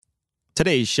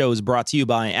Today's show is brought to you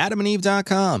by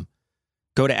AdamandEve.com.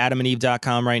 Go to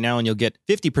AdamandEve.com right now and you'll get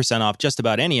 50% off just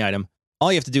about any item.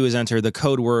 All you have to do is enter the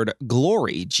code word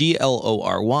GLORY,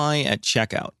 Glory, at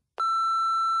checkout.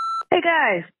 Hey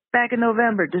guys, back in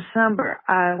November, December,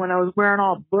 when I was wearing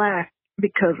all black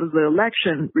because of the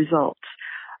election results,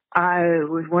 I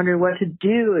was wondering what to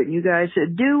do, and you guys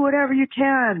said, do whatever you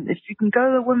can. If you can go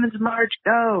to the Women's March,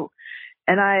 go.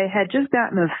 And I had just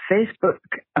gotten a Facebook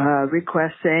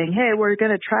request saying, hey, we're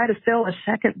going to try to fill a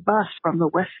second bus from the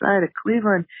west side of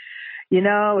Cleveland. You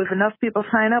know, if enough people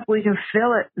sign up, we can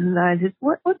fill it. And I said,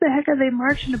 what the heck are they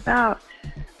marching about?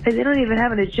 They don't even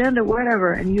have an agenda,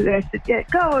 whatever. And you guys said, yeah,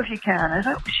 go if you can. I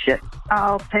thought, shit,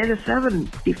 I'll pay the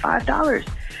 $75.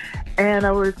 And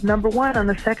I was number one on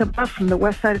the second bus from the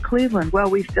west side of Cleveland. Well,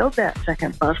 we filled that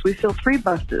second bus. We filled 3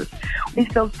 buses. We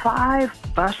filled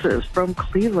 5 buses from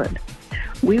Cleveland.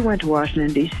 We went to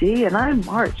Washington, D.C., and I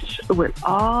marched with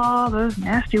all those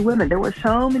nasty women. There were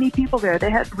so many people there,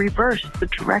 they had to reverse the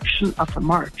direction of the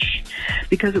march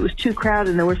because it was too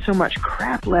crowded and there was so much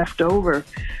crap left over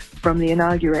from the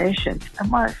inauguration. I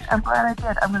marched. I'm glad I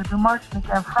did. I'm going to be marching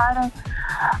again Friday.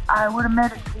 I would have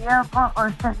made it to the airport or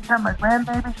taken care of my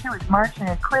grandbaby. She was marching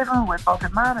in Cleveland with both her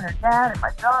mom and her dad and my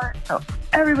daughter. So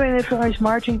everybody that's finished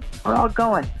marching, we're all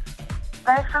going.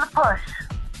 Thanks for the push.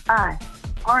 Bye.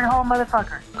 Glory hole,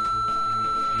 motherfuckers.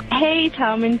 Hey,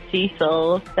 Tom and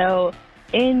Cecil. So,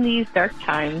 in these dark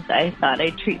times, I thought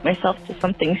I'd treat myself to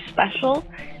something special.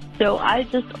 So, I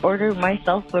just ordered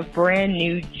myself a brand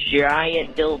new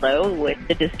giant dildo with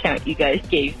the discount you guys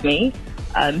gave me.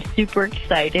 I'm super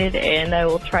excited, and I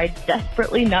will try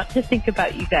desperately not to think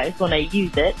about you guys when I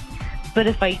use it. But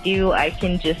if I do, I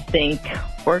can just think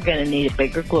we're going to need a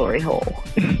bigger glory hole.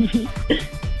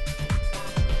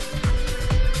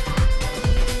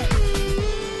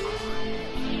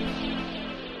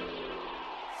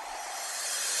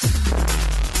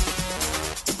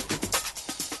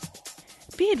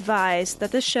 Be advised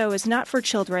that this show is not for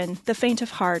children, the faint of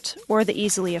heart, or the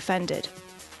easily offended.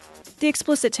 The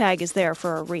explicit tag is there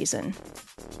for a reason.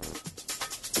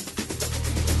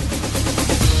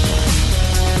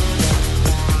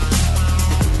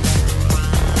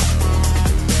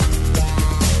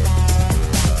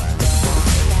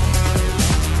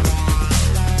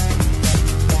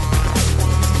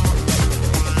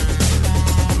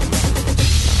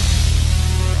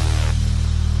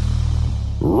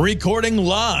 Recording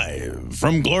live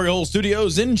from Glory Hole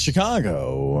Studios in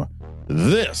Chicago,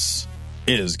 this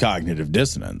is Cognitive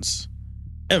Dissonance.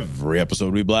 Every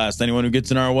episode we blast anyone who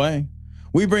gets in our way.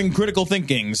 We bring critical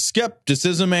thinking,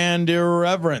 skepticism, and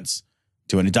irreverence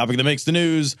to any topic that makes the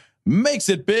news, makes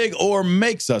it big, or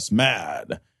makes us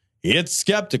mad. It's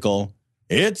skeptical,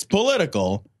 it's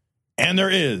political, and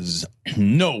there is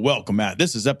no welcome mat.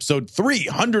 This is episode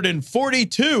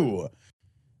 342.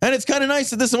 And it's kind of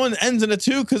nice that this one ends in a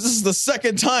 2 because this is the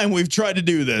second time we've tried to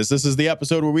do this. This is the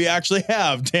episode where we actually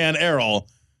have Dan Arel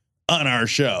on our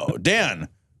show. Dan,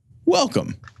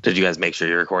 welcome. Did you guys make sure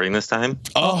you're recording this time?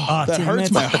 Oh, that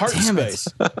hurts my heart space.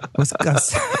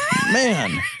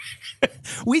 Man.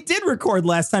 We did record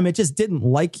last time. It just didn't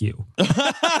like you.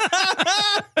 That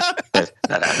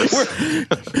happens.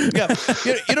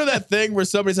 You know that thing where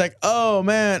somebody's like, oh,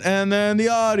 man, and then the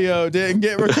audio didn't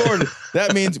get recorded.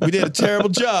 That means we did a terrible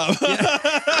job.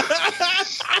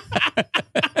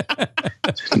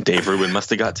 Dave Rubin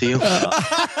must have got to you.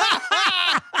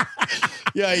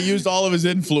 Yeah, he used all of his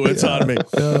influence on me.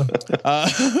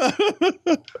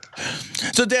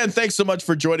 So, Dan, thanks so much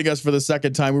for joining us for the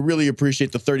second time. We really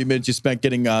appreciate the 30 minutes you spent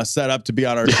getting set up to be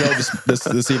on our show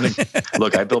this evening.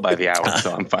 Look, I bill by the hour,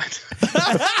 so I'm fine.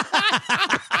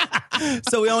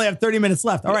 So we only have 30 minutes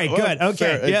left. All right, good. Okay,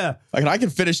 fair. yeah. I can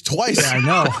finish twice. Yeah, I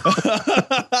know.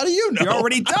 How do you know? You're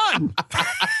already done.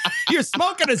 You're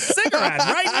smoking a cigarette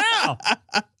right now.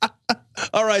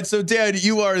 All right, so Dan,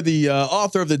 you are the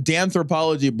author of the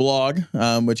Danthropology blog,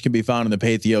 which can be found on the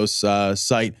Pathos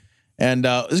site. And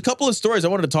there's a couple of stories I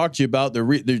wanted to talk to you about.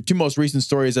 The 2 most recent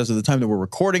stories as of the time that we're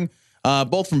recording,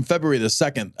 both from February the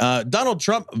 2nd. Donald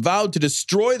Trump vowed to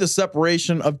destroy the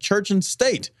separation of church and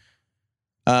state.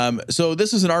 So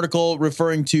this is an article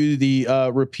referring to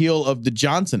the repeal of the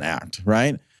Johnson Act,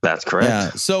 right? That's correct. Yeah.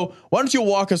 So why don't you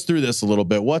walk us through this a little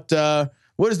bit? What does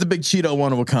the big Cheeto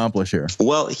want to accomplish here?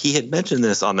 Well, he had mentioned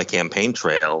this on the campaign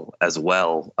trail as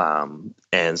well.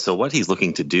 And so what he's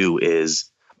looking to do is,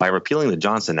 by repealing the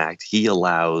Johnson Act, he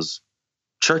allows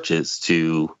churches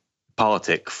to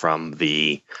politic from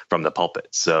the pulpit.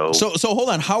 So hold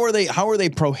on. How are they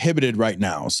prohibited right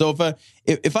now? So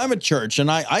if I'm a church and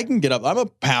I can get up, I'm a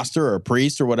pastor or a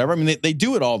priest or whatever. I mean, they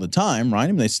do it all the time, right? I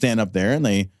mean, they stand up there and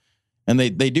and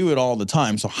they do it all the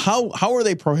time. So how are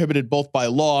they prohibited both by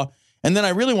law? And then I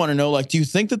really want to know, like, do you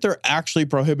think that they're actually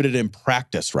prohibited in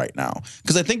practice right now?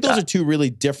 Because I think those are two really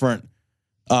different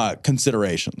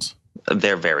considerations.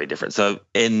 They're very different. So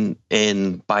in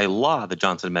by law, the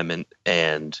Johnson Amendment,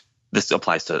 and this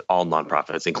applies to all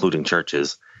nonprofits, including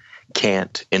churches,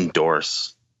 can't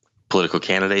endorse political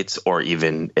candidates or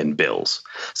even in bills.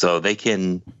 So they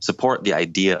can support the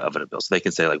idea of a bill. So they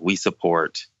can say, like, we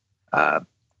support,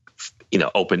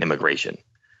 open immigration,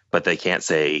 but they can't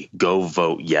say go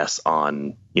vote yes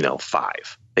on,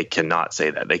 5. They cannot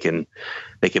say that. They can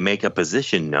make a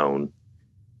position known,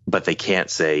 but they can't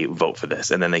say vote for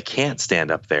this. And then they can't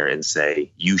stand up there and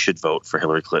say you should vote for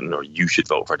Hillary Clinton or you should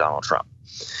vote for Donald Trump.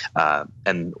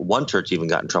 And one church even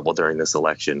got in trouble during this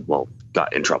election. Well,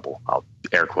 got in trouble, I'll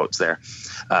air quotes there,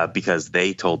 because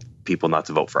they told people not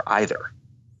to vote for either.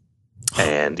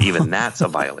 And even that's a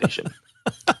violation.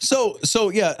 So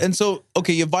yeah. And so,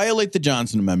 okay, you violate the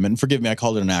Johnson Amendment. Forgive me, I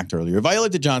called it an act earlier. You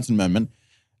violate the Johnson Amendment.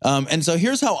 And so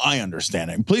here's how I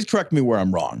understand it. Please correct me where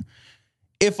I'm wrong.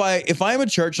 If I'm a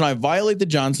church and I violate the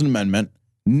Johnson Amendment,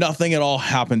 nothing at all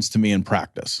happens to me in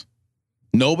practice.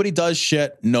 Nobody does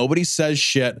shit. Nobody says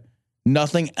shit.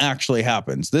 Nothing actually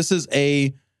happens. This is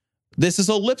a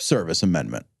lip service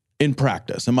amendment in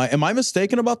practice. Am I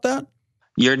mistaken about that?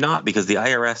 You're not, because the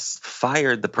IRS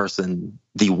fired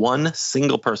the one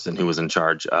single person who was in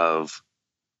charge of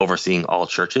overseeing all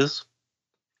churches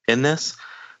in this,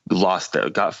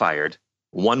 got fired.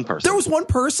 One person. There was one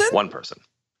person? One person.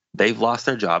 They've lost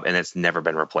their job and it's never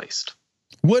been replaced.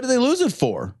 What do they lose it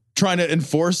for? Trying to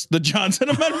enforce the Johnson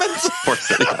Amendment?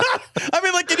 I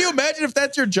mean, like, can you imagine if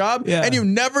that's your job and you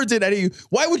never did any?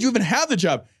 Why would you even have the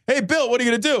job? Hey, Bill, what are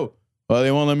you going to do? Well,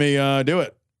 they won't let me do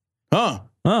it. Huh?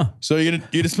 So you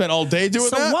just spent all day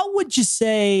doing that? So what would you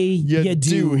say you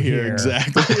do here?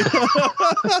 Exactly.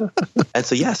 And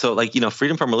so,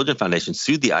 Freedom from Religion Foundation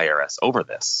sued the IRS over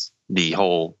this. The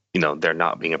whole, there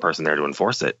not being a person there to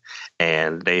enforce it.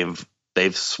 And they've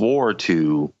swore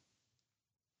to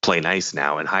play nice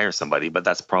now and hire somebody, but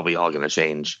that's probably all going to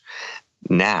change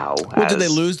now. Well, did they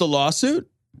lose the lawsuit?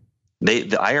 The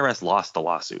IRS lost the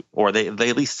lawsuit, or they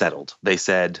at least settled. They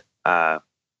said, no,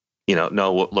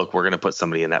 look, we're going to put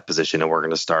somebody in that position and we're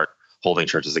going to start holding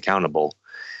churches accountable.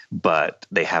 But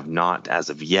they have not as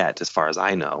of yet, as far as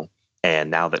I know.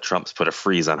 And now that Trump's put a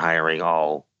freeze on hiring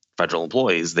all federal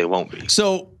employees, they won't be.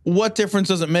 So what difference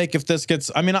does it make if this gets,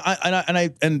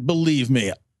 and believe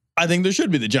me, I think there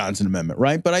should be the Johnson Amendment,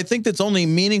 right? But I think that's only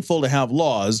meaningful to have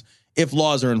laws if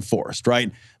laws are enforced,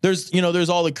 right? There's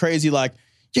all the crazy, like,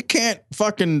 you can't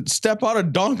fucking step on a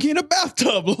donkey in a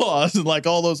bathtub laws and like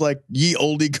all those like ye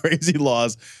oldie crazy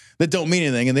laws that don't mean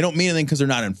anything, and they don't mean anything because they're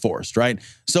not enforced, right?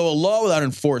 So a law without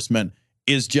enforcement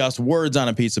is just words on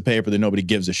a piece of paper that nobody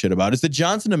gives a shit about. Is the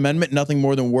Johnson Amendment nothing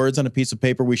more than words on a piece of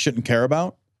paper we shouldn't care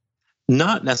about?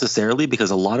 Not necessarily,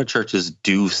 because a lot of churches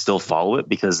do still follow it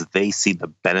because they see the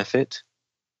benefit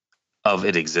of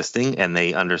it existing, and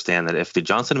they understand that if the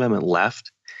Johnson Amendment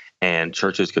left and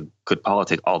churches could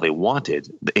politic all they wanted,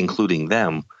 including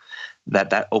them,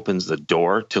 that opens the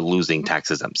door to losing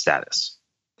tax-exempt status.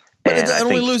 But it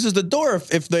only loses the door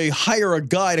if they hire a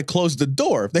guy to close the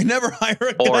door. If they never hire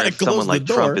a guy to close the door. Or if someone like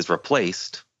Trump is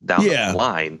replaced down the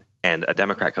line and a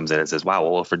Democrat comes in and says, wow,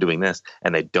 well, if we're doing this,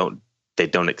 and they don't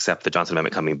accept the Johnson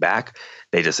Amendment coming back,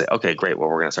 they just say, okay, great, well,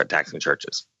 we're going to start taxing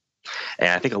churches. And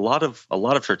I think a lot of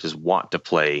churches want to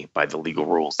play by the legal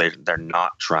rules. They're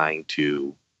not trying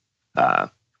to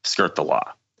skirt the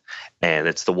law. And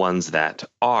it's the ones that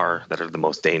are the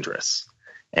most dangerous.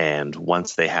 And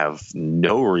once they have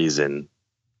no reason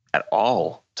at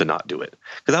all to not do it,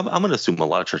 because I'm going to assume a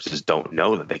lot of churches don't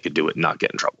know that they could do it and not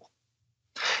get in trouble.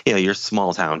 Your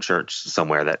small town church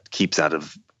somewhere that keeps out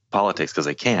of politics because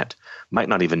they can't might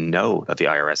not even know that the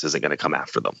IRS isn't going to come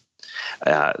after them.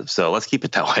 So let's keep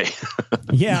it that way.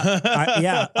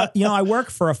 I work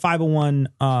for a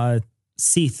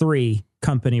 501c3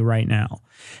 company right now,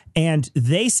 and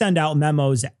they send out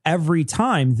memos every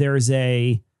time there's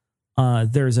an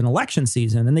election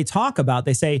season, and they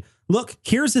say, look,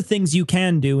 here's the things you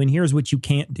can do and here's what you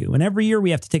can't do. And every year we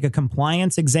have to take a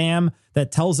compliance exam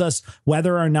that tells us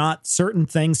whether or not certain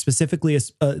things specifically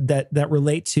that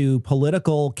relate to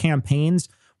political campaigns,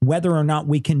 whether or not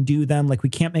we can do them. Like, we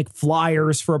can't make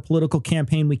flyers for a political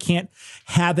campaign. We can't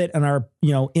have it in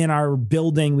our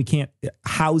building. We can't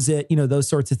house it, those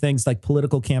sorts of things like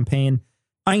political campaign.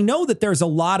 I know that there's a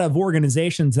lot of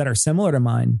organizations that are similar to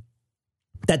mine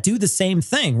that do the same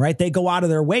thing, right? They go out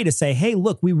of their way to say, hey,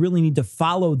 look, we really need to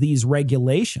follow these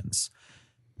regulations.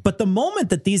 But the moment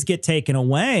that these get taken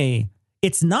away,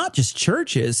 it's not just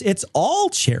churches, it's all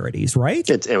charities, right?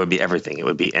 It would be everything. It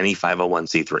would be any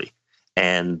 501c3.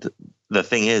 And the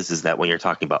thing is that when you're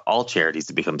talking about all charities,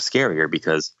 it becomes scarier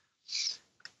because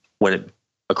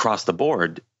across the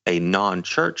board, a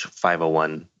non-church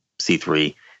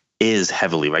 501c3 is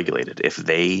heavily regulated. If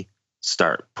they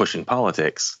start pushing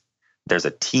politics, there's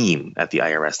a team at the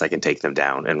IRS that can take them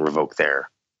down and revoke their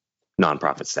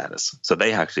nonprofit status. So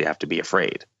they actually have to be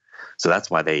afraid. So that's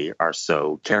why they are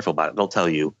so careful about it. They'll tell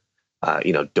you,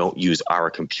 don't use our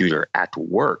computer at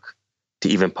work to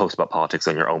even post about politics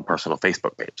on your own personal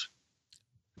Facebook page,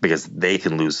 because they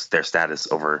can lose their status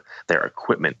over their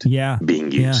equipment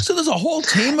being used. Yeah. So there's a whole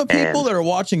team of people that are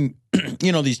watching,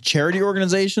 these charity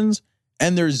organizations,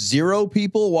 and there's 0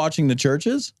 people watching the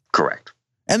churches? Correct.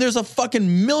 And there's a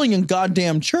fucking million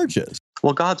goddamn churches.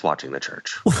 Well, God's watching the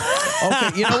church.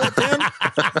 Okay, you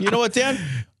know what, Dan?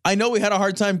 I know we had a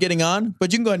hard time getting on,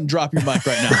 but you can go ahead and drop your mic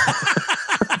right now.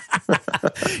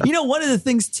 One of the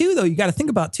things too, though, you got to think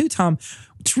about too, Tom,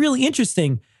 it's really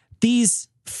interesting. These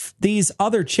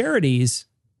other charities,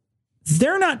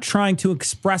 they're not trying to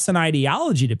express an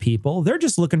ideology to people. They're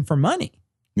just looking for money.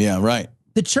 Yeah, right.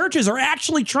 The churches are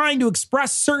actually trying to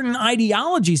express certain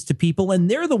ideologies to people,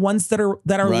 and they're the ones that are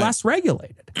right. Less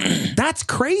regulated. That's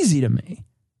crazy to me.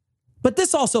 But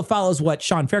this also follows what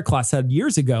Sean Fairclough said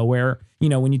years ago, where,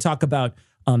 when you talk about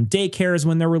daycares,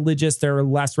 when they're religious, they're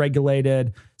less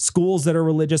regulated. Schools that are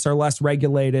religious are less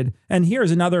regulated. And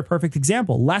here's another perfect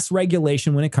example: less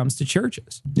regulation when it comes to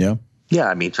churches. Yeah. Yeah.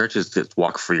 I mean, churches just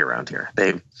walk free around here.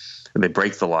 They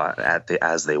break the law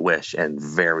as they wish, and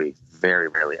very, very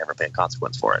rarely ever pay a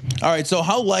consequence for it. All right. So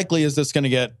how likely is this going to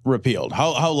get repealed?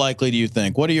 How likely do you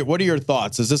think? What are your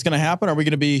thoughts? Is this going to happen? Are we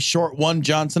going to be short one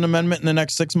Johnson amendment in the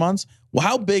next 6 months? Well,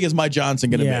 how big is my Johnson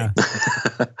going to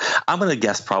be? I'm going to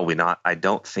guess probably not. I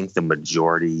don't think the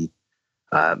majority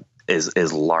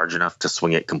is large enough to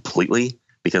swing it completely,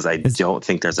 because I don't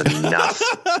think there's enough.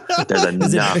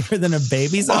 Is it bigger than a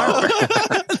baby's arm?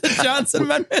 The Johnson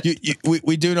Amendment.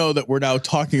 We do know that we're now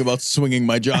talking about swinging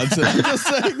my Johnson. I'm just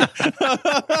saying.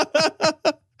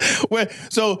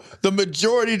 So the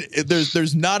majority,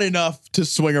 there's not enough to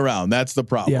swing around. That's the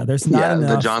problem. Yeah, there's not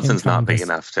enough. The Johnson's not big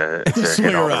enough to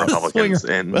hit all the Republicans.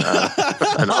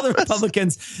 All the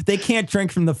Republicans, they can't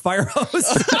drink from the fire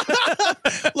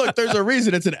hose. Look, there's a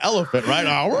reason it's an elephant, right?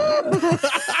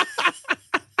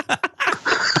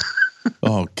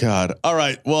 Oh, God. All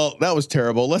right. Well, that was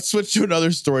terrible. Let's switch to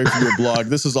another story from your blog.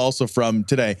 This is also from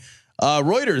today.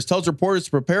 Reuters tells reporters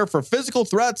to prepare for physical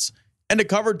threats and to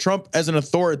cover Trump as an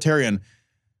authoritarian.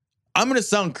 I'm going to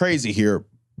sound crazy here,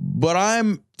 but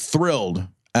I'm thrilled,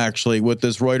 actually, with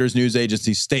this Reuters news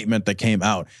agency statement that came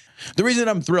out. The reason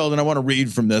I'm thrilled, and I want to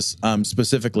read from this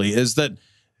specifically, is that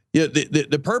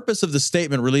the purpose of the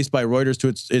statement released by Reuters to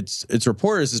its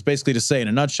reporters is basically to say, in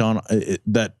a nutshell,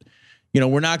 that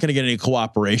we're not going to get any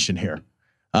cooperation here.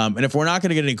 And if we're not going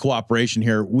to get any cooperation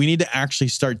here, we need to actually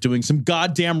start doing some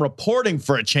goddamn reporting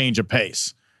for a change of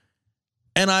pace.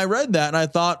 And I read that and I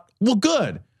thought, well,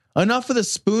 good. Enough of the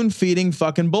spoon-feeding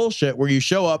fucking bullshit where you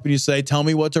show up and you say, tell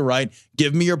me what to write,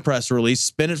 give me your press release,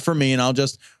 spin it for me, and I'll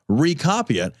just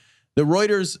recopy it. The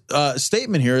Reuters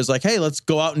statement here is like, hey, let's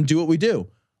go out and do what we do.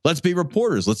 Let's be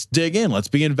reporters. Let's dig in. Let's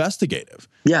be investigative.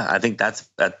 Yeah, I think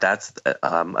that's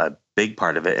a big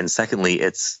part of it. And secondly,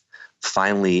 it's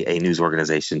finally a news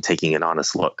organization taking an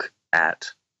honest look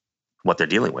at what they're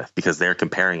dealing with, because they're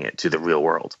comparing it to the real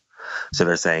world. So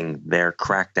they're saying their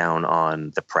crackdown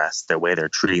on the press, the way they're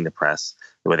treating the press,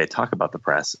 the way they talk about the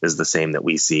press is the same that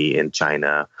we see in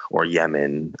China or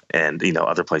Yemen and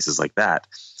other places like that.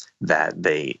 That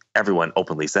everyone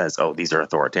openly says, oh, these are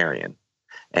authoritarian.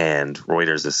 And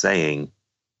Reuters is saying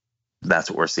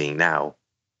that's what we're seeing now.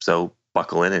 So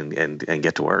buckle in and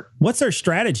get to work. What's their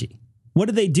strategy? What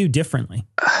do they do differently?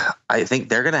 I think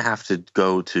they're going to have to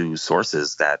go to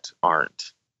sources that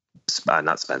aren't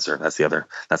not Spencer. That's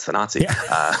the Nazi.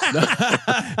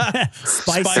 Yeah.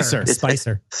 Spicer.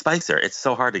 Spicer. It's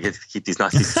so hard to keep these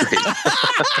Nazis straight.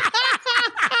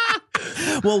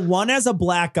 Well, one has a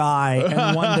black eye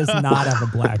and one does not have a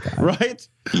black eye. Right?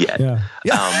 Yeah.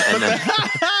 And then,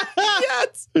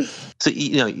 Yes. So,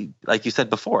 like you said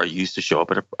before, you used to show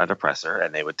up at a presser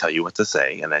and they would tell you what to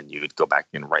say, and then you would go back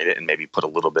and write it and maybe put a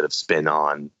little bit of spin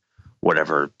on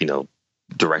whatever,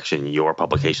 direction your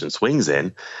publication swings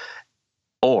in.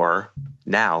 Or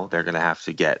now they're going to have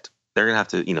to get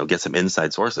some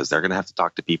inside sources. They're going to have to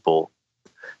talk to people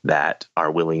that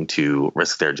are willing to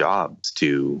risk their jobs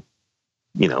to,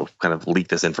 kind of leak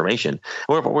this information.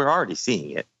 We're already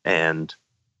seeing it. And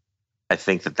I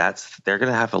think they're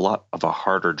going to have a lot of a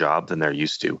harder job than they're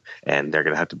used to. And they're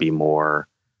going to have to be more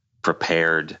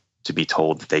prepared to be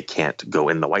told that they can't go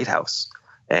in the White House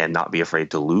and not be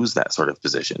afraid to lose that sort of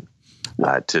position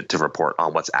to report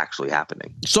on what's actually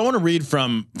happening. So I want to read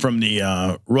from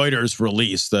the Reuters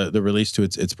release, the release to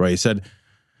its price. He said,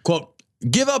 quote,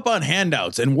 "Give up on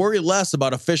handouts and worry less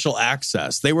about official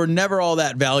access. They were never all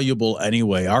that valuable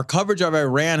anyway. Our coverage of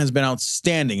Iran has been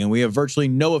outstanding, and we have virtually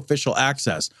no official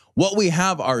access. What we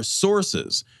have are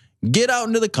sources. Get out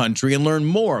into the country and learn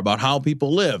more about how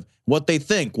people live, what they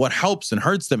think, what helps and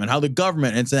hurts them, and how the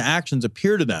government and its actions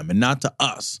appear to them and not to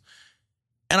us."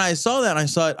 And I saw that,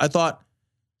 and I thought,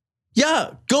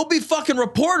 yeah, go be fucking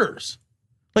reporters.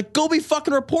 Like, go be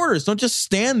fucking reporters. Don't just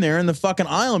stand there in the fucking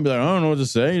aisle and be like, I don't know what to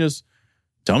say. Just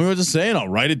tell me what to say and I'll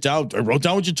write it down. I wrote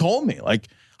down what you told me. Like,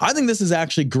 I think this is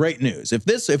actually great news.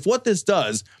 If what this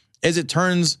does is it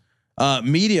turns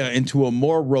media into a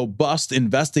more robust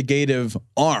investigative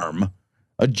arm,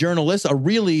 a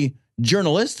really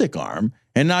journalistic arm,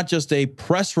 and not just a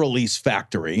press release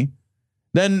factory,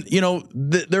 then,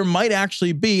 there might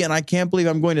actually be, and I can't believe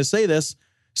I'm going to say this,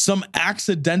 some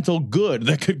accidental good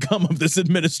that could come of this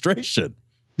administration.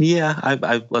 Yeah,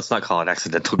 I let's not call it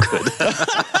accidental good.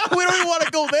 We don't even want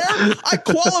to go there. I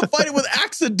qualified it with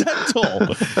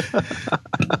accidental.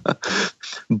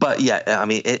 But yeah, I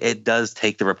mean, it does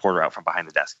take the reporter out from behind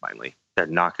the desk finally. They're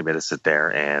not going to be able to sit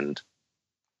there and,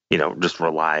 just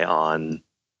rely on,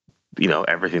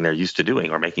 everything they're used to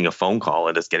doing or making a phone call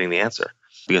and just getting the answer.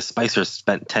 Because Spicer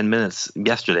spent 10 minutes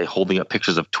yesterday holding up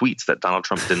pictures of tweets that Donald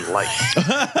Trump didn't like.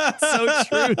 So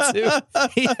true, too.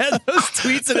 He had those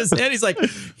tweets in his hand. He's like,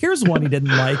 here's one he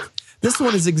didn't like. This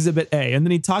one is Exhibit A. And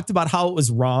then he talked about how it was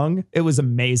wrong. It was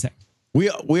amazing. We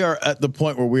are at the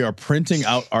point where we are printing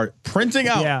out our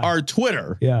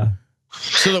Twitter. Yeah.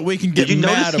 So that we can get Did you mad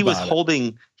notice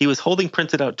about he was holding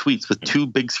printed out tweets with two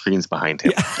big screens behind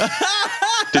him. Yeah.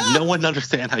 Did no one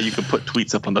understand how you could put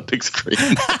tweets up on the big screen?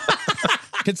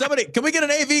 Can we get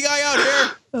an AV guy out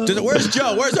here? Where's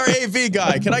Joe? Where's our AV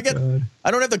guy?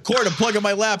 I don't have the cord to plug in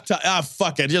my laptop.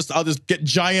 Fuck it. I'll just get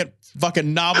giant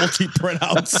fucking novelty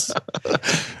printouts.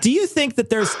 Do you think that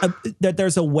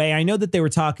there's a way? I know that they were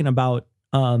talking about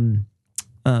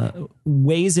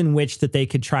ways in which that they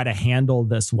could try to handle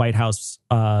this White House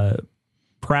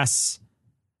press,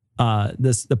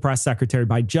 the press secretary,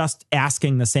 by just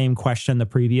asking the same question the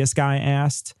previous guy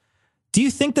asked. Do you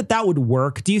think that would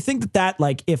work? Do you think that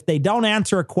like, if they don't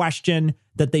answer a question,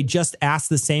 that they just ask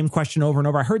the same question over and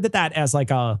over? I heard that as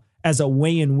like as a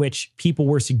way in which people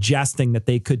were suggesting that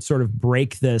they could sort of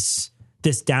break this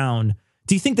down.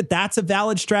 Do you think that that's a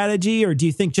valid strategy, or do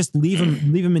you think just leave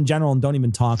them in general and don't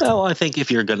even talk to them? I think if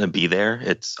you're going to be there,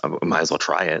 I might as well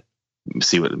try it.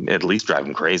 See what, at least drive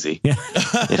them crazy. Yeah.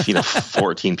 If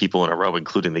 14 people in a row,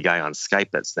 including the guy on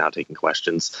Skype that's now taking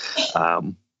questions.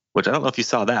 Which I don't know if you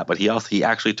saw that, but he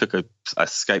actually took a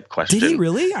Skype question. Did he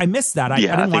really? I missed that. I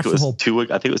didn't watch the whole.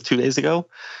 I think it was 2 days ago.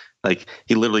 Like,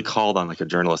 he literally called on like a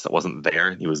journalist that wasn't there,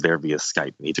 and he was there via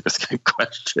Skype, and he took a Skype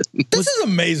question. This is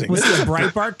amazing. Was he a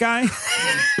Breitbart guy?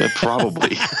 Yeah,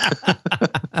 probably.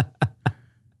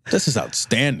 This is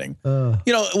outstanding.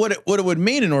 What it would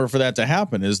mean in order for that to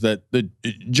happen is that the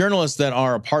journalists that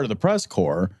are a part of the press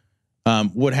corps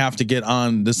would have to get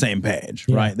on the same page,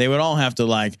 right? They would all have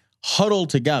to huddle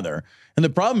together. And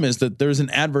the problem is that there's an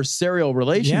adversarial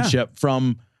relationship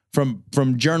from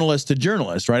journalist to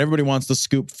journalist, right? Everybody wants the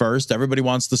scoop first. Everybody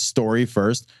wants the story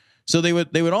first. So they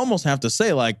would almost have to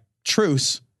say,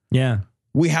 truce. Yeah.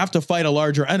 We have to fight a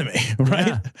larger enemy, right?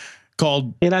 Yeah.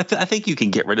 Called. And I think you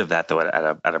can get rid of that though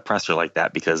at a presser like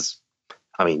that, because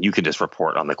you could just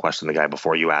report on the question the guy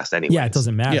before you asked anyway. Yeah, it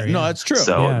doesn't matter. Yeah, no, that's true.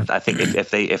 So I think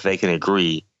if they can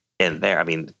agree in there,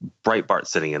 Breitbart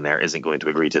sitting in there isn't going to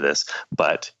agree to this,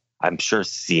 but I'm sure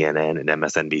CNN and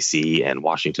MSNBC and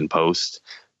Washington Post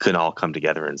could all come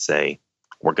together and say,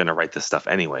 we're going to write this stuff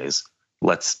anyways.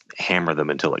 Let's hammer them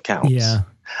until it counts. Yeah.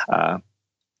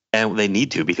 And they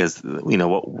need to, because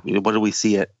what do we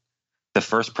see at the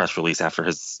first press release after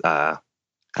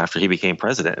he became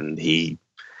president, and he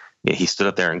stood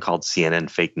up there and called CNN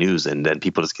fake news, and then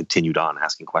people just continued on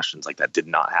asking questions like that did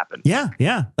not happen. Yeah.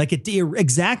 Like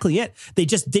exactly it. They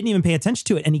just didn't even pay attention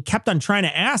to it, and he kept on trying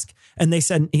to ask, and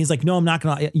he's like, no, I'm not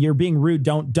going to. You're being rude.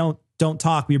 Don't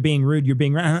talk. You're being rude. You're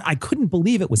being. I couldn't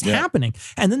believe it was happening,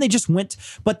 and then they just went.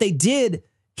 But they did.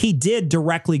 He did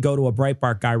directly go to a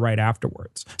Breitbart guy right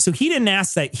afterwards. So he didn't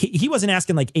ask that. He wasn't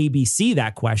asking like ABC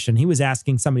that question. He was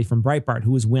asking somebody from Breitbart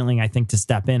who was willing, I think, to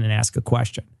step in and ask a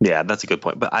question. Yeah, that's a good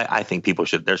point. But I think there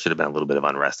should have been a little bit of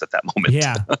unrest at that moment.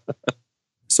 Yeah.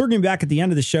 So we're going to be back at the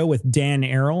end of the show with Dan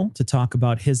Arel to talk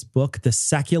about his book, The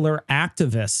Secular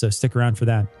Activist. So stick around for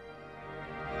that.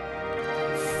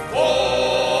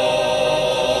 Oh!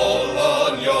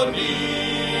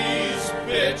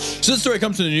 So this story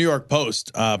comes from the New York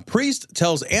Post. Priest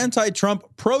tells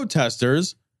anti-Trump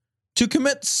protesters to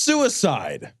commit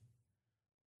suicide.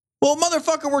 Well,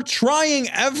 motherfucker, we're trying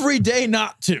every day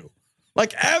not to.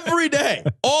 Like every day.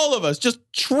 All of us just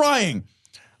trying.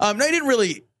 They didn't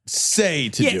really say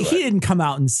to do it. He didn't come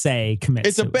out and say commit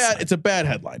suicide. It's a bad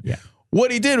headline. Yeah.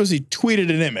 What he did was he tweeted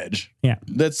an image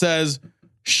that says,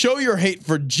 show your hate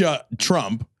for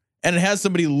Trump. And it has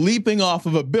somebody leaping off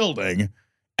of a building.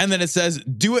 And then it says,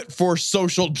 do it for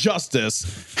social justice.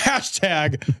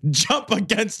 Hashtag jump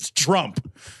against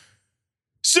Trump.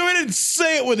 So he didn't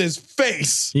say it with his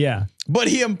face. Yeah. But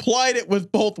he implied it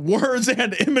with both words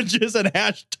and images and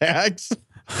hashtags.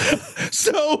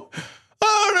 So,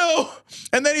 I don't know.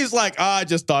 And then he's like, I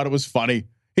just thought it was funny.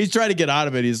 He's trying to get out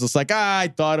of it. He's just like,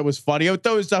 I thought it was funny. I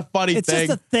thought it was a funny thing. It's just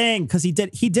a thing because he did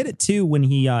it too when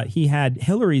he had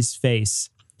Hillary's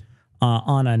face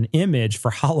on an image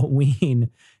for Halloween.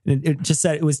 It just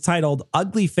said it was titled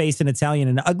 "Ugly Face in Italian,"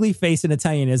 and ugly face in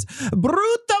Italian is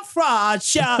 "brutta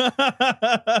faccia."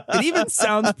 It even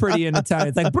sounds pretty in Italian.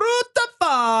 It's like "brutta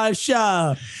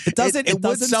faccia." It doesn't. It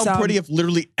would sound pretty if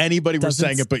literally anybody were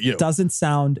saying it, but you. It doesn't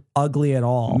sound ugly at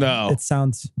all. No, it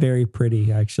sounds very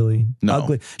pretty actually. No,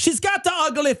 ugly. She's got the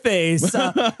ugly face. She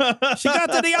got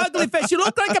the ugly face. She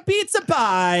looked like a pizza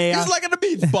pie. She's like a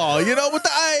meatball, with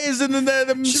the eyes and then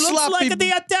the she sloppy. looks like the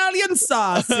Italian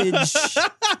sausage.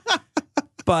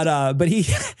 But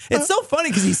it's so funny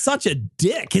because he's such a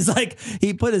dick. He's like,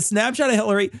 he put a snapshot of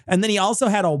Hillary and then he also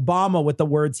had Obama with the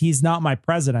words, "He's not my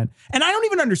president." And I don't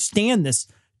even understand this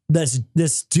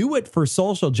do it for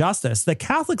social justice. The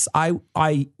Catholics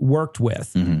I worked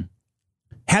with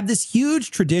have this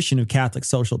huge tradition of Catholic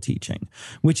social teaching,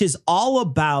 which is all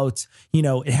about,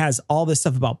 it has all this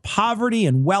stuff about poverty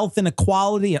and wealth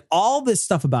inequality and all this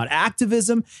stuff about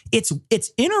activism. It's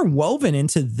interwoven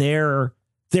into their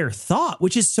thought,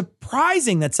 which is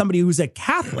surprising that somebody who's a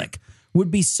Catholic would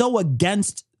be so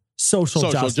against social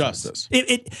justice.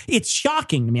 It's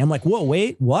shocking to me. I'm like, whoa,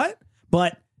 wait, what?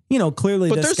 But clearly,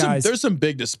 but there's some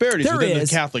big disparities within the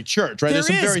Catholic Church, right? There's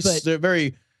some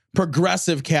very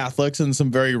progressive Catholics and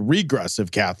some very regressive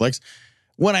Catholics.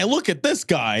 When I look at this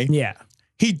guy,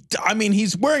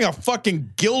 he's wearing a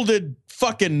fucking gilded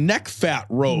fucking neck fat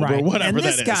robe or whatever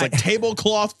that is. Like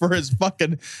tablecloth for his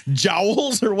fucking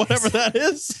jowls or whatever that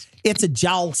is. It's a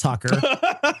jowl tucker.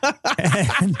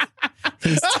 And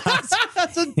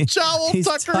that's a jowl he's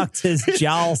tucker. Tucked his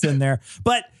jowls in there.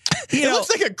 But it looks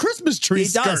like a Christmas tree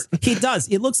skirt. He does.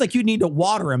 It looks like you need to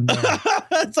water him there.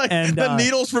 It's like the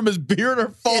needles from his beard are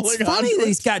falling. It's funny that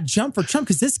he's got jump for Trump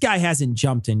because this guy hasn't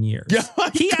jumped in years. Yeah,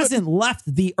 he hasn't left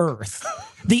the earth.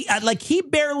 He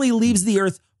barely leaves the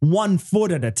earth 1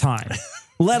 foot at a time,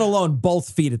 let alone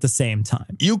both feet at the same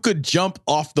time. You could jump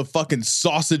off the fucking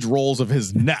sausage rolls of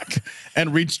his neck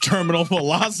and reach terminal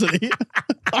velocity.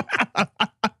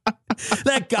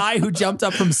 That guy who jumped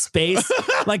up from space,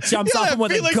 jumps off him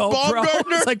with Felix a GoPro.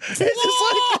 It's like,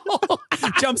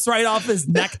 jumps right off his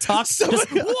neck tuck.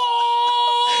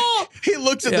 Whoa! He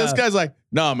looks at this guy's like,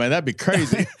 no, man, that'd be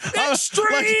crazy.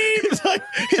 Extreme.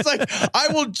 He's like, I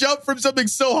will jump from something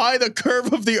so high the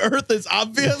curve of the earth is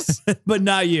obvious. But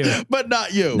not you.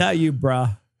 Not you,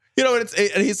 bruh.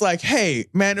 And he's like, hey,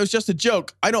 man, it was just a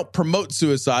joke. I don't promote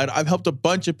suicide. I've helped a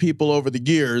bunch of people over the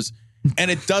years.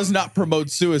 And it does not promote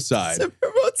suicide.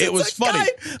 It was funny.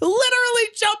 Literally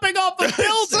jumping off a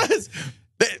building.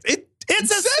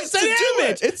 It's an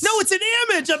image. It's an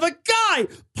image of a guy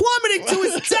plummeting to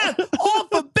his death off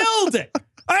a building.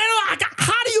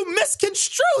 How do you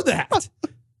misconstrue that?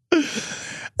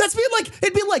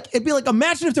 It'd be like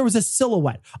imagine if there was a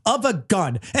silhouette of a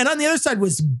gun and on the other side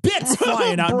was bits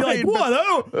flying out. I'd be like, what?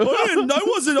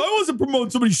 I wasn't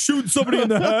promoting somebody shooting somebody in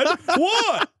the head.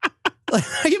 What?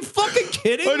 Are you fucking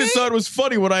kidding me? I just thought it was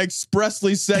funny when I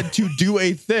expressly said to do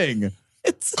a thing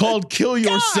called kill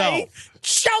yourself.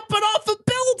 Jumping off a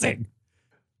building.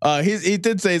 He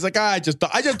did say, he's like, I just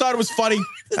thought it was funny.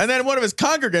 And then one of his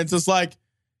congregants is like,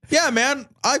 yeah, man,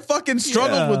 I fucking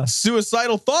struggled with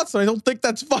suicidal thoughts and I don't think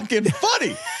that's fucking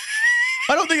funny.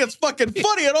 I don't think that's fucking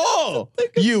funny at all.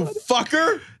 You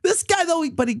fucker. This guy, though,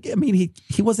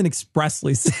 he wasn't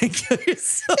expressly saying kill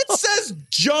yourself. It says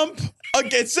jump.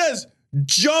 It says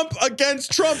jump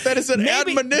against Trump. That is an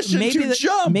admonition to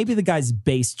jump. Maybe the guy's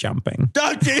base jumping.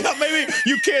 Maybe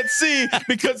you can't see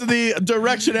because of the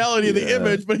directionality of the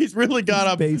image, but he's really got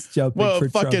a base jumping for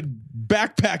fucking Trump.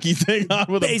 Backpacky thing on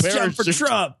with base a parachute. Jump for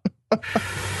Trump.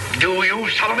 Do you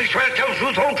solemnly swear to tell the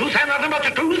truth, whole truth, and nothing but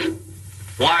the truth?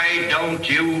 Why don't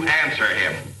you answer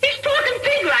him? He's talking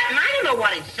pig Latin. I don't know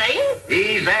what he's saying.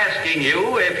 He's asking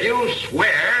you if you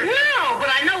swear. No, but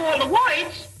I know all the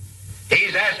words.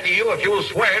 He's asking you if you'll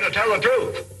swear to tell the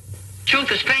truth.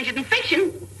 Truth is stranger than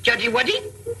fiction, Judgy Wudgy.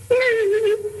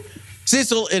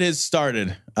 Cecil, it has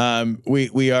started.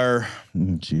 We are,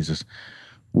 Jesus.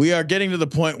 We are getting to the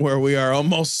point where we are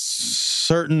almost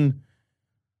certain.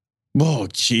 Oh,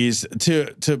 geez,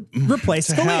 to replace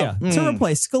Scalia. To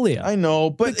replace Scalia. I know,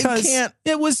 but because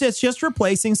it's just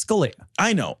replacing Scalia.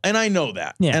 I know, and I know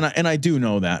that. Yeah. And I do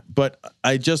know that, but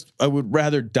I would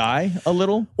rather die a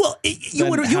little. Well, you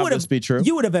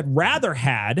would have rather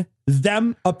had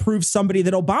them approve somebody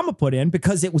that Obama put in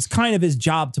because it was kind of his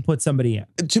job to put somebody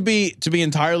in. To be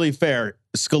entirely fair,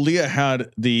 Scalia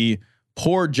had the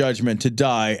poor judgment to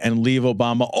die and leave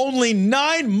Obama only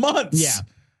 9 months. Yeah.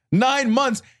 9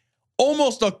 months.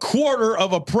 Almost a quarter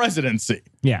of a presidency.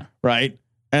 Yeah. Right.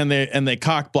 And they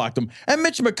cock blocked him. And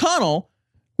Mitch McConnell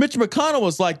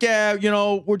was like, yeah,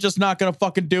 we're just not going to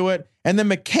fucking do it. And then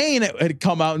McCain had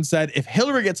come out and said, if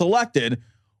Hillary gets elected,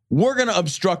 we're going to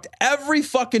obstruct every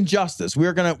fucking justice. We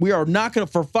are not going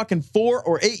to, for fucking 4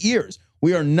 or 8 years,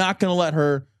 we are not going to let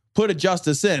her put a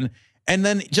justice in. And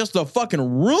then just a fucking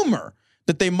rumor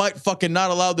that they might fucking not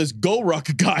allow this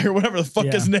Goruck guy or whatever the fuck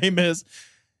his name is.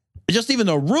 Just even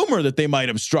the rumor that they might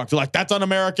obstruct. Like, that's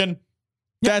un-American.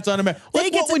 That's un-American.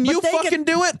 When you fucking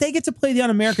do it. They get to play the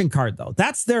un-American card, though.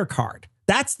 That's their card.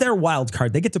 That's their wild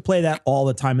card. They get to play that all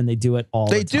the time, and they do it all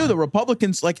the time. They do. The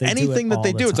Republicans, like anything that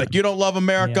they do, it's like, you don't love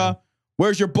America. Yeah.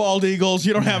 Where's your bald eagles?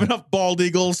 You don't have enough bald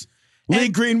eagles. Lee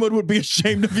Greenwood would be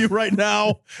ashamed of you right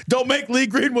now. Don't make Lee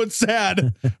Greenwood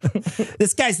sad.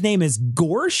 This guy's name is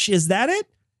Gorsh. Is that it?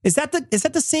 Is that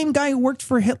the same guy who worked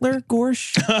for Hitler,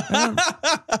 Gorsh?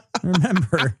 I don't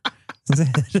remember.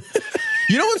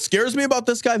 You know what scares me about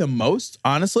this guy the most,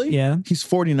 honestly? Yeah. He's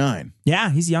 49.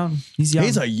 Yeah, he's young.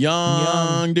 He's a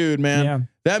young dude, man. Yeah.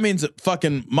 That means that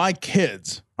fucking my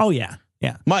kids. Oh, yeah.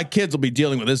 Yeah. My kids will be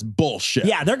dealing with this bullshit.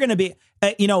 Yeah, they're going to be,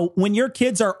 when your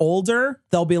kids are older,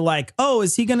 they'll be like, oh,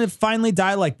 is he going to finally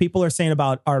die like people are saying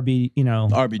about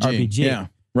RBG? Yeah.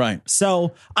 Right.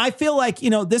 So I feel like,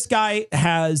 this guy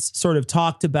has sort of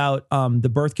talked about the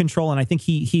birth control. And I think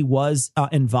he was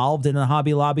involved in the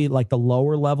Hobby Lobby, like the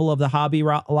lower level of the Hobby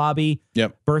Lobby,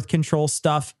 birth control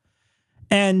stuff.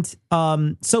 And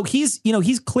so he's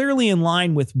clearly in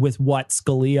line with what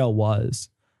Scalia was.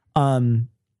 And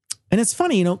it's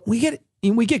funny,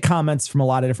 we get comments from a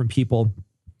lot of different people.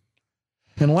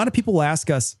 And a lot of people will ask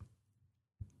us,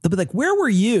 they'll be like, where were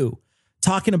you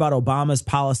talking about Obama's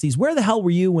policies? Where the hell were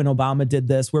you when Obama did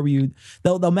this? Where were you?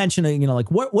 They'll mention,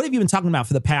 like, what have you been talking about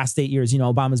for the past 8 years?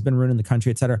 Obama's been ruining the country,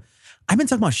 et cetera. I've been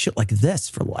talking about shit like this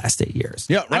for the last 8 years.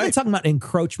 Yeah, right. I've been talking about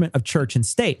encroachment of church and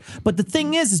state. But the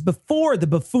thing is before, the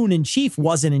buffoon in chief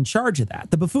wasn't in charge of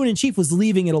that. The buffoon in chief was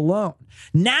leaving it alone.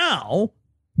 Now,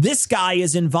 this guy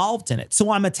is involved in it. So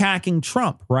I'm attacking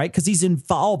Trump, right? Because he's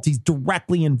involved. He's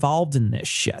directly involved in this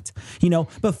shit.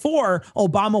 Before,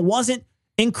 Obama wasn't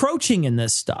encroaching in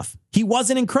this stuff. He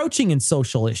wasn't encroaching in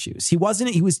social issues. He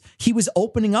was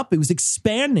opening up. He was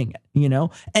expanding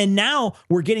it, and now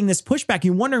we're getting this pushback.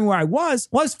 You're wondering where I was.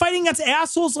 Well, I was fighting against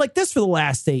assholes like this for the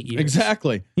last 8 years.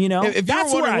 Exactly. If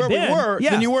that's where we were,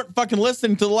 then you weren't fucking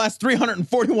listening to the last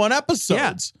 341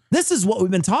 episodes. Yeah. This is what we've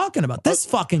been talking about. This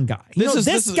fucking guy.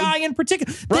 This guy in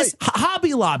particular. Right. This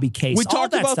Hobby Lobby case. We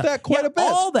talked about that quite a bit.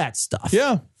 All that stuff.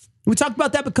 Yeah. We talked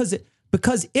about that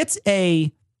because it's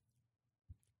a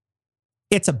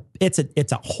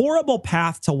horrible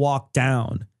path to walk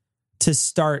down to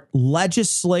start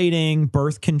legislating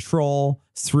birth control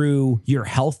through your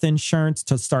health insurance,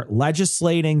 to start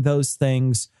legislating those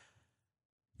things.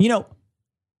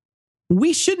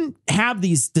 We shouldn't have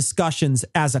these discussions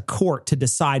as a court to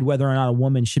decide whether or not a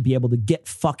woman should be able to get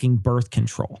fucking birth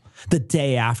control, the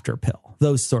day after pill,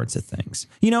 those sorts of things.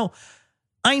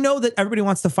 I know that everybody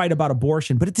wants to fight about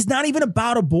abortion, but it's not even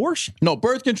about abortion. No,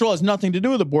 birth control has nothing to do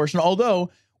with abortion,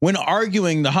 although when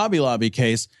arguing the Hobby Lobby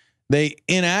case, they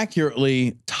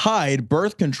inaccurately tied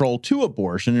birth control to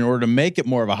abortion in order to make it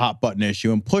more of a hot button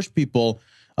issue and push people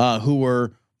who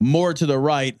were more to the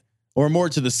right or more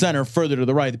to the center, further to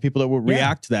the right, the people that would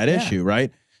react to that issue,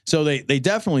 right? So they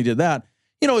definitely did that.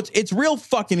 It's real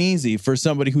fucking easy for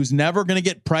somebody who's never going to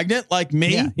get pregnant like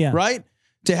me, right?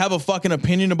 To have a fucking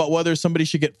opinion about whether somebody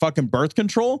should get fucking birth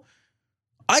control.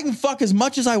 I can fuck as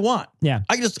much as I want. Yeah.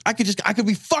 I could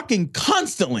be fucking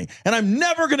constantly and I'm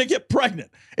never going to get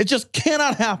pregnant. It just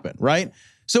cannot happen. Right.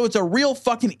 So it's a real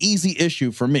fucking easy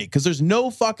issue for me because there's no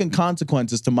fucking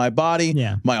consequences to my body,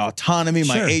 my autonomy,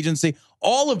 my agency,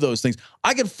 all of those things.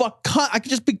 I could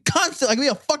just be constant. I could be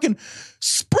a fucking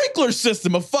sprinkler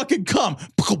system of fucking cum.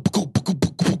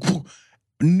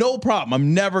 No problem.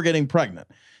 I'm never getting pregnant.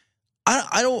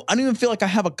 I don't even feel like I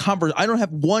have I don't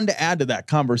have one to add to that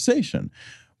conversation.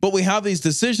 But we have these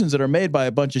decisions that are made by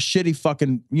a bunch of shitty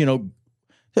fucking,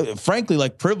 frankly,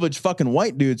 like privileged fucking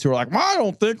white dudes who are like, well, I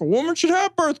don't think a woman should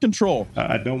have birth control.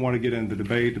 I don't want to get into the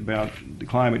debate about the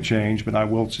climate change, but I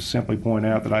will just simply point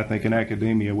out that I think in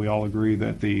academia we all agree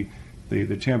that the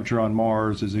temperature on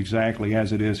Mars is exactly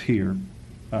as it is here.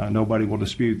 Nobody will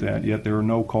dispute that, yet there are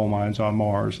no coal mines on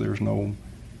Mars. There's no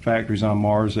factories on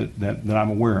Mars that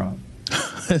I'm aware of.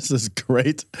 This is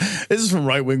great. This is from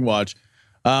Right Wing Watch.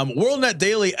 WorldNet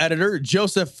Daily editor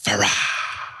Joseph Farah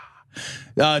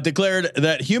declared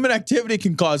that human activity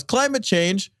can cause climate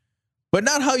change, but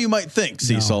not how you might think,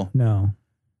 Cecil. No.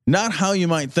 Not how you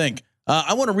might think.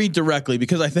 I want to read directly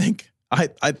because I think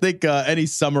any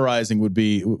summarizing would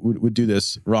do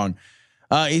this wrong.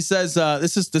 He says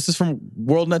this is from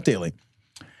WorldNet Daily.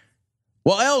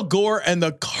 While Al Gore and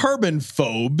the carbon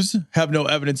phobes have no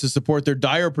evidence to support their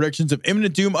dire predictions of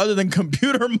imminent doom other than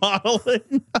computer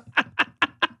modeling.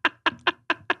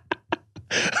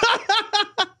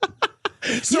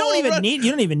 You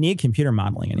don't even need computer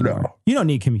modeling anymore. No. You don't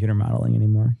need computer modeling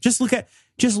anymore. Just look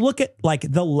at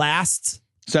like the last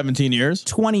 17 years,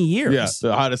 20 years. Yeah,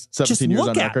 the hottest 17 years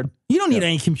on record. You don't need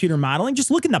any computer modeling. Just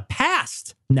look in the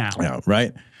past now. Yeah,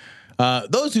 right.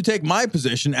 Those who take my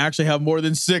position actually have more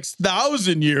than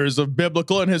 6,000 years of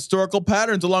biblical and historical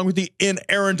patterns, along with the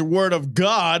inerrant word of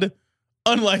God.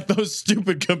 Unlike those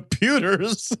stupid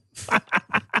computers, I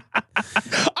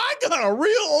got a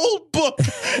real old book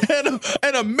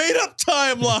and a made-up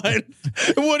timeline.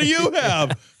 And what do you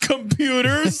have?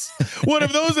 Computers? What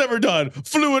have those ever done?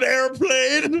 Flew an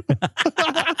airplane?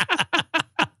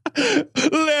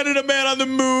 Landed a man on the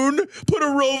moon? Put a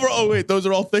rover? Oh, wait, those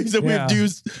are all things that we've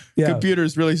used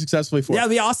computers really successfully for. Yeah,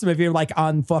 it'd be awesome if you're like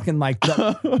on fucking like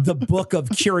the book of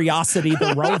Curiosity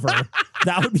the Rover.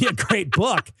 That would be a great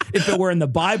book if it were in the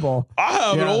Bible. I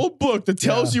have an old book that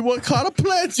tells you what kind of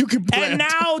plants you can plant. And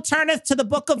now turneth to the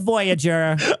book of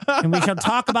Voyager, and we shall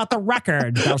talk about the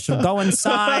record. Thou shalt go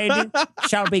inside,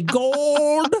 shall be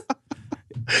gold.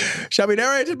 Shall be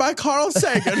narrated by Carl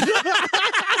Sagan.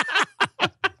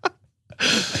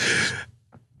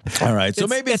 All right, so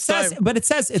maybe it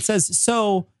says,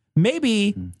 so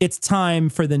maybe it's time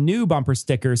for the new bumper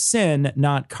sticker. Sin,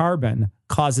 not carbon,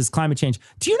 causes climate change.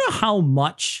 Do you know how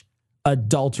much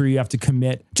adultery you have to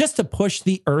commit just to push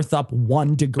the earth up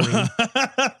 1 degree?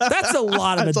 That's a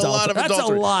lot of adultery. That's a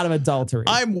lot of adultery.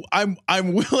 I'm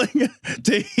willing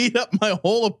to heat up my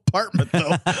whole apartment,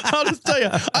 though. I'll just tell you,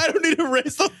 I don't need to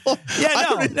raise the whole.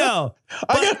 Yeah, no.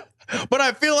 But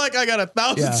I feel like I got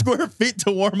 1,000 square feet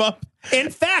to warm up. In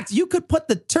fact, you could put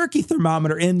the turkey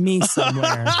thermometer in me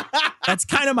somewhere. That's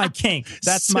kind of my kink.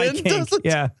 That's my kink.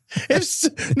 Yeah.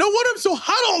 No wonder I'm so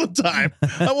hot all the time.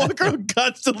 I walk around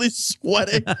constantly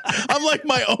sweating. I'm like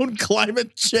my own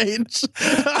climate change.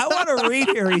 I want to read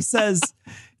here. It says,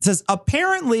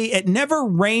 apparently it never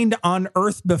rained on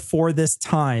Earth before this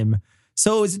time.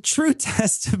 So it was a true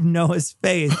test of Noah's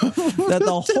faith that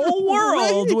the whole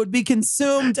world would be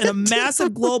consumed in a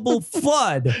massive global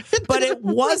flood. But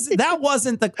that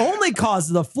wasn't the only cause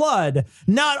of the flood.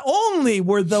 Not only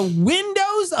were the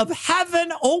windows of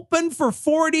heaven open for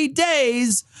 40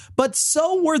 days, but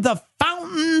so were the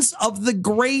fountains of the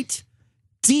great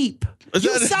deep.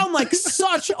 You sound like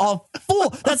such a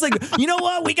fool. That's like, you know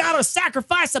what? We got to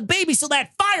sacrifice a baby so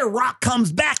that fire rock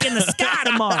comes back in the sky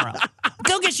tomorrow.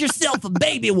 Go get yourself a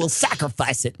baby. We'll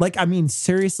sacrifice it. Like, I mean,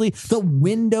 seriously, the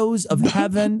windows of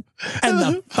heaven and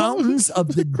the fountains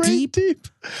of the deep.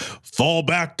 Fall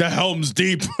back to Helm's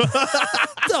Deep.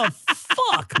 The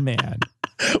fuck, man?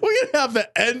 We're going to have the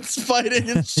Ents fighting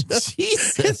and shit.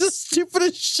 Jesus. It's the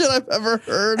stupidest shit I've ever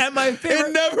heard. And my favorite,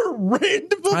 it never rained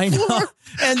before. I know.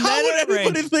 And how would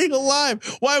anybody think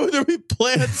alive? Why would there be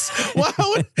plants? Why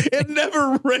would it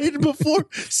never rained before?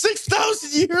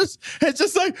 6,000 years. It's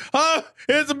just like,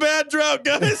 it's a bad drought,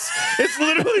 guys. It's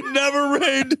literally never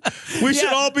rained. We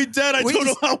should all be dead. I don't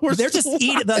know how we're They're just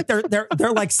eating.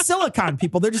 They're like silicon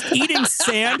people. They're just eating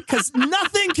sand because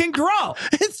nothing can grow.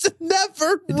 It's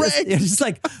never rained. It's just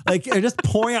like they're just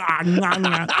pouring.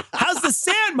 How's the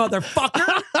sand,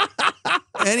 motherfucker?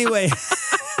 Anyway,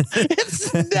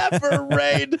 it's never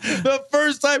rained the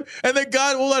first time, and then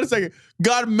God, hold on a second.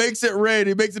 God makes it rain.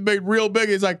 He makes it big, real big.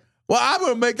 He's like, well, I'm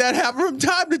going to make that happen from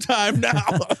time to time now.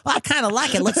 I kind of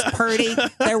like it. Looks pretty.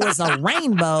 There was a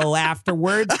rainbow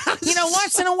afterwards. You know,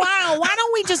 once in a while, why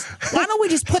don't we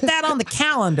just put that on the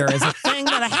calendar as a thing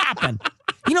that happened?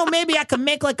 maybe I could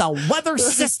make like a weather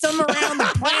system around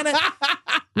the planet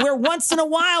where once in a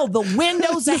while the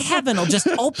windows of heaven will just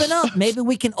open up. Maybe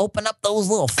we can open up those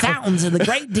little fountains in the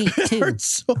great deep too.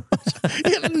 So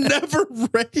it never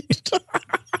rained.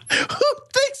 Who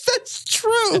thinks that's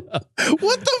true?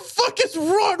 What the fuck is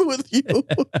wrong with you?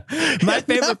 My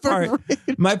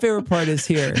favorite part is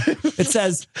here. It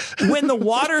says, when the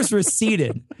waters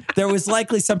receded, there was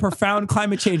likely some profound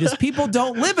climate changes. People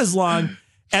don't live as long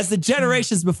as the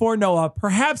generations before Noah.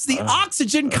 Perhaps the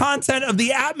oxygen content of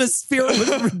the atmosphere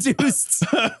was reduced.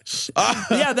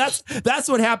 Yeah, that's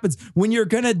what happens. When you're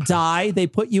going to die, they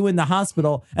put you in the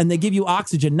hospital and they give you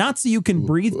oxygen, not so you can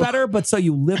breathe better, but so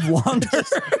you live longer.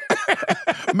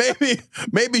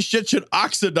 Maybe shit should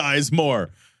oxidize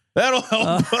more. That'll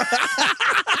help.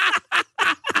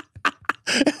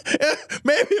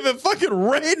 Maybe if it fucking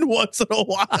rained once in a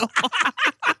while.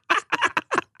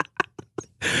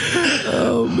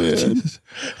 Oh, man.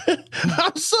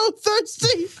 I'm so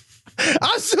thirsty.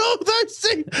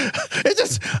 It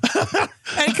just.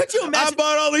 And could you imagine? I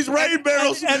bought all these rain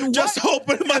barrels and just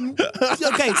hoping.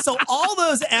 Okay, so all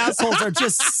those assholes are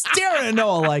just staring at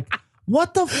Noah like,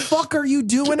 what the fuck are you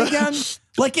doing again?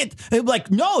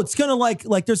 No, it's gonna like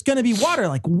there's gonna be water.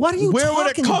 Like, what are you talking about? Where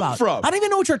would it come from? I don't even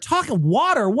know what you're talking.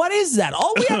 Water? What is that?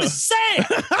 All we have is sand.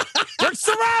 We're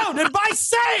surrounded by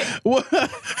sand.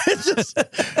 It's just,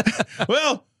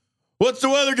 well, what's the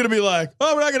weather gonna be like?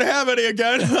 Oh, we're not gonna have any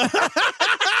again.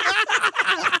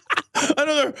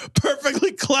 Another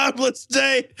perfectly cloudless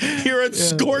day here in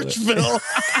Scorchville.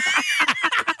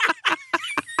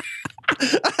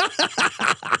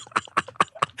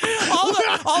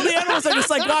 All the animals are just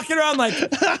like walking around like,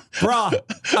 bruh,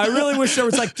 I really wish there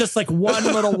was like just like one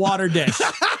little water dish.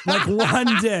 Like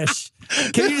one dish.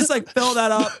 Can you just like fill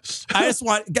that up? I just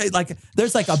want like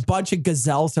there's like a bunch of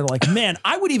gazelles that are like, man,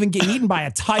 I would even get eaten by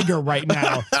a tiger right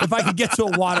now if I could get to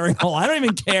a watering hole. I don't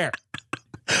even care.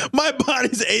 My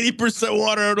body's 80%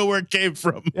 water. I don't know where it came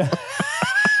from.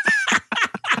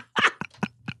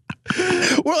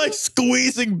 We're like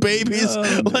squeezing babies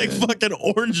like fucking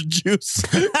orange juice.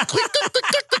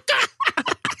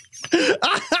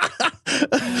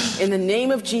 In the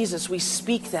name of Jesus, we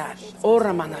speak that.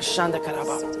 Ora mana shanda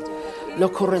karaba. Lo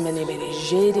koremene bere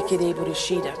jede kede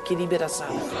burishida kidibera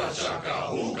sana.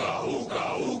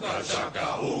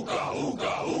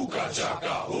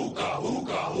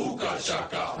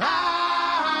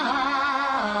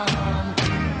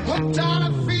 What kind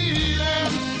of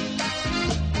feeling?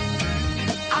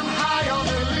 I'm high on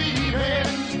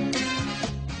believing.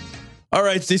 All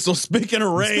right, Cecil, speaking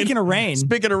of rain.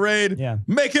 Yeah.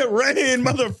 Make it rain,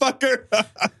 motherfucker.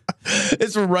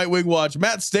 It's from Right Wing Watch.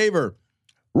 Matt Staver.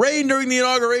 Rain during the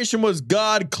inauguration was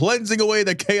God cleansing away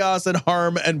the chaos and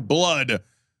harm and blood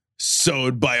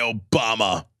sowed by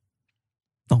Obama.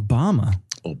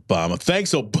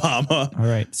 Thanks, Obama. All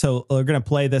right. So we're going to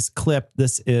play this clip.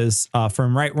 This is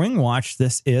from Right Wing Watch.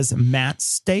 This is Matt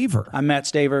Staver. I'm Matt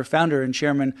Staver, founder and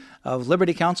chairman of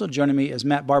Liberty Counsel. Joining me is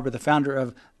Matt Barber, the founder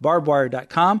of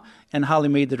barbedwire.com, and Holly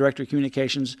Mead, the director of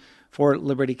communications for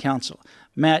Liberty Counsel.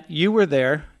 Matt, you were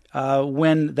there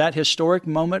when that historic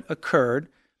moment occurred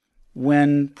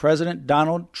when President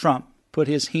Donald Trump put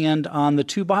his hand on the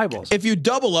two Bibles. If you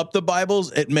double up the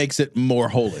Bibles, it makes it more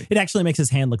holy. It actually makes his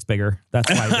hand looks bigger. That's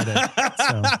why I did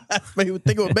it. So. You would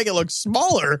think it would make it look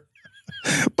smaller.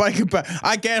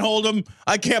 I can't hold them.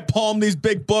 I can't palm these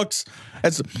big books.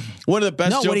 That's one of the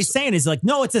best jokes. What he's saying is like,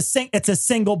 no, it's a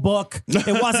single book.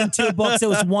 It wasn't two books. It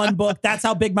was one book. That's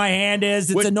how big my hand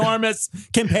is. It's enormous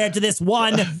compared to this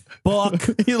one book.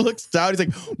 He looks down. He's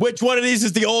like, which one of these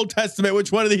is the Old Testament?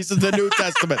 Which one of these is the New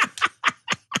Testament?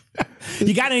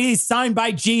 You got any of these signed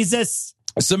by Jesus?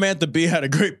 Samantha Bee had a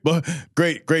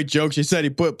great joke. She said he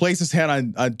placed his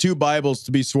hand on two Bibles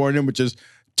to be sworn in, which is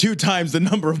 2 times the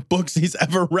number of books he's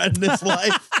ever read in his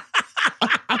life.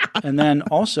 And then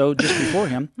also, just before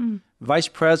him, Vice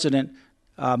President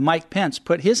Mike Pence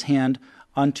put his hand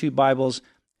on 2 Bibles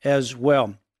as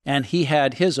well. And he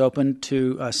had his open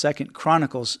to 2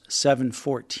 Chronicles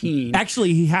 7:14.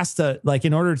 Actually, he has to, like,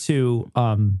 in order to,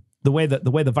 the way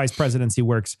the vice presidency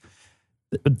works,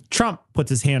 Trump puts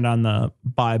his hand on the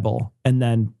Bible, and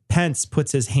then Pence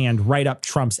puts his hand right up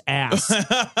Trump's ass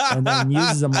and then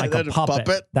uses him like a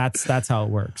puppet. That's how it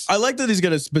works. I like that he's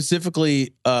going to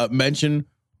specifically mention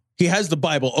he has the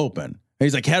Bible open. And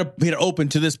he's like, he had it open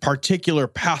to this particular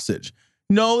passage.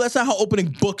 No, that's not how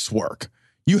opening books work.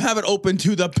 You have it open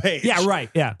to the page. Yeah, right.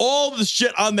 Yeah. All the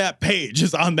shit on that page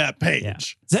is on that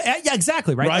page. Yeah,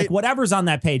 exactly. Right? Like whatever's on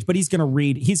that page, but he's going to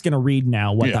read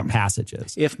now what that passage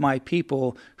is. If my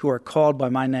people who are called by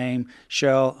my name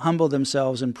shall humble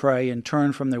themselves and pray and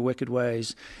turn from their wicked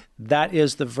ways, that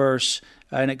is the verse,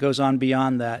 and it goes on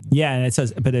beyond that. Yeah, and it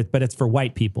says, but it's for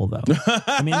white people, though.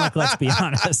 I mean, like, let's be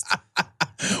honest.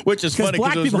 Which is funny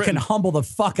because black people can humble the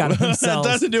fuck out of themselves.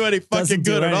 That doesn't do any fucking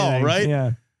good at all, right?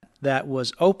 Yeah. That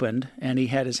was opened, and he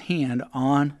had his hand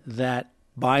on that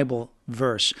Bible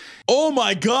verse. Oh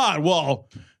my God! Well,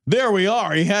 there we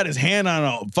are. He had his hand on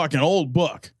a fucking old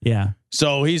book. Yeah.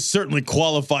 So he's certainly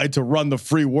qualified to run the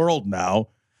free world now.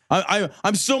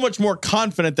 I'm so much more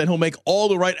confident that he'll make all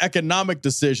the right economic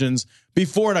decisions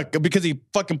because he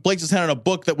fucking placed his hand on a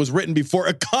book that was written before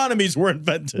economies were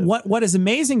invented. What is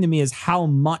amazing to me is how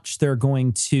much they're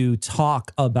going to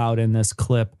talk about in this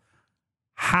clip,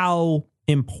 how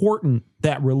important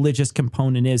that religious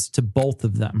component is to both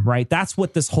of them, right? That's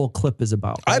what this whole clip is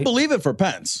about. Right? I believe it for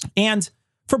Pence. And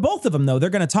for both of them, though, they're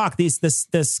going to talk.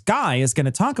 This guy is going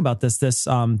to talk about this. This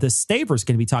Staver is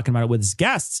going to be talking about it with his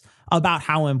guests about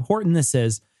how important this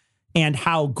is and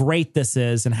how great this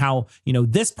is and how,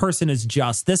 this person is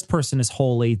just, this person is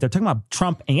holy. They're talking about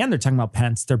Trump and they're talking about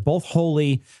Pence. They're both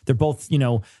holy. They're both,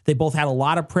 they both had a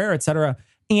lot of prayer, et cetera.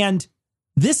 And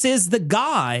this is the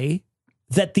guy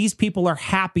that these people are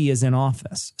happy is in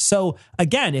office. So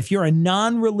again, if you're a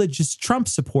non-religious Trump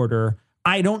supporter,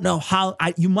 I don't know how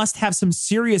you must have some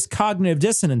serious cognitive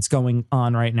dissonance going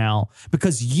on right now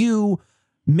because you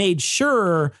made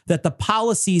sure that the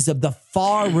policies of the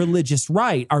far religious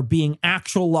right are being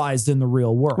actualized in the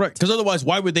real world. Right. Because otherwise,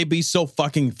 why would they be so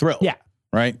fucking thrilled? Yeah.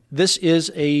 Right. This is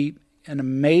an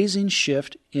amazing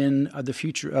shift in the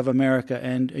future of America.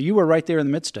 And you were right there in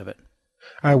the midst of it.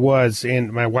 I was,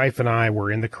 and my wife and I were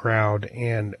in the crowd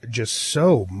and just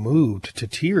so moved to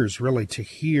tears, really, to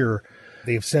hear.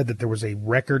 They've said that there was a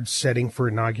record setting for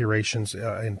inaugurations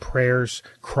and prayers.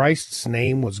 Christ's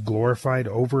name was glorified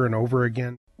over and over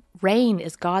again. Rain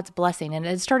is God's blessing, and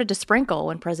it started to sprinkle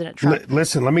when President Trump...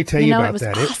 Listen, let me tell you about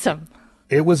that. It was awesome.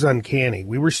 It was uncanny.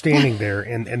 We were standing there,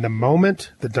 and the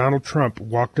moment that Donald Trump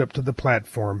walked up to the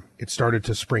platform, it started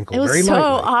to sprinkle very lightly. It was so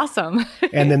awesome.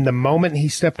 And then the moment he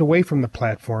stepped away from the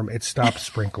platform, it stopped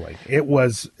sprinkling. It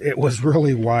was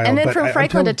really wild. And then for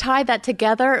Franklin to tie that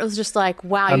together, it was just like,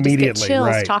 wow, you just get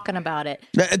chills talking about it.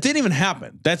 It didn't even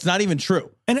happen. That's not even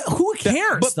true. And who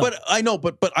cares? But I know,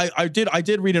 but I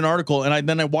did read an article, and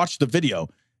then I watched the video.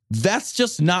 That's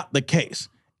just not the case.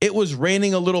 It was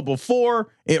raining a little before.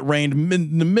 It rained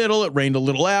in the middle. It rained a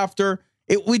little after.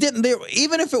 Even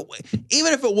if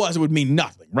it was, it would mean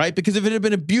nothing, right? Because if it had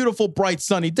been a beautiful, bright,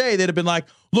 sunny day, they'd have been like,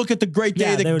 "Look at the great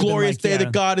day, the glorious day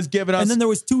that God has given us." And then there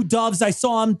was 2 doves. I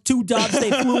saw them. 2 doves. They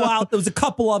flew out. There was a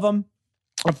couple of them.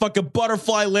 A fucking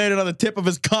butterfly landed on the tip of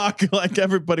his cock. Like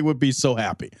everybody would be so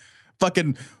happy.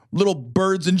 Fucking little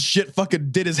birds and shit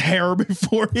fucking did his hair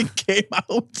before he came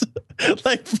out.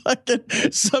 Like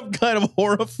fucking some kind of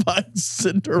horrifying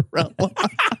Cinderella.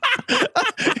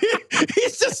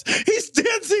 He's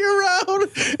dancing around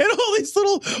and all these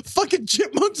little fucking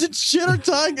chipmunks and shit are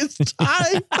tying his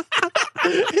tie.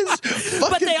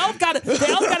 But they all got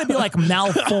to be like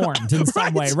malformed in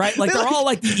some way, right? Like they're all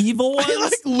like the evil ones. He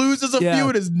like loses a few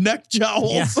in his neck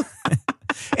jowls. Yeah.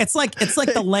 It's like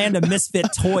the land of misfit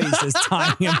toys is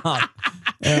tying him up.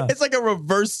 Yeah. It's like a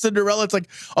reverse Cinderella. It's like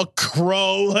a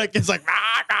crow. Like it's like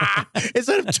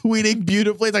instead of tweeting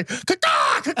beautifully, it's like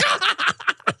caw-caw, caw-caw.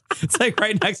 It's like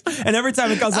right next, and every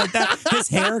time it goes like that, his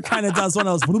hair kind of does one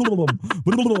of those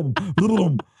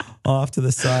off to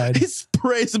the side. He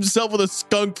sprays himself with a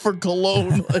skunk for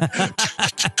cologne.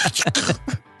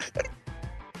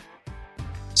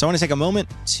 So I want to take a moment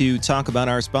to talk about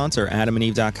our sponsor,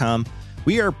 AdamandEve.com.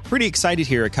 We are pretty excited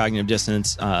here at Cognitive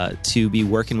Dissonance to be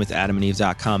working with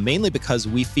AdamandEve.com, mainly because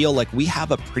we feel like we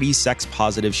have a pretty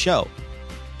sex-positive show.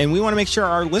 And we want to make sure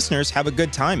our listeners have a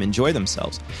good time, enjoy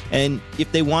themselves. And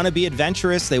if they want to be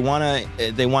adventurous, they want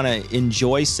to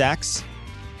enjoy sex,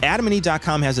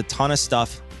 AdamandEve.com has a ton of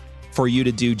stuff for you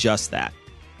to do just that.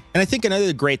 And I think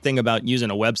another great thing about using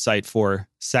a website for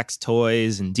sex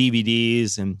toys and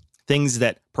DVDs and things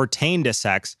that pertain to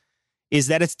sex is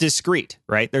that it's discreet,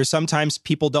 right? There's sometimes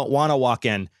people don't want to walk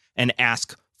in and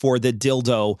ask for the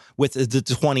dildo with the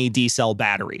 20 D-cell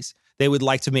batteries. They would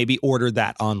like to maybe order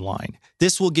that online.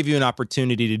 This will give you an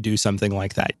opportunity to do something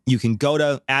like that. You can go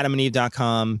to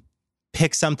AdamandEve.com,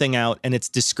 pick something out, and it's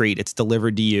discreet. It's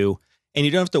delivered to you. And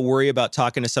you don't have to worry about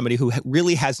talking to somebody who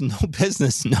really has no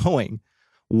business knowing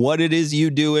what it is you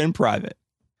do in private.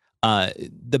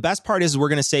 The best part is we're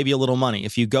going to save you a little money.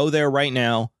 If you go there right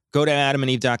now, Go to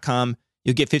adamandeve.com.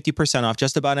 You'll get 50% off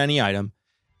just about any item.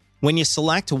 When you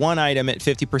select one item at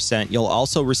 50%, you'll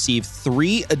also receive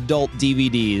 3 adult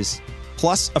DVDs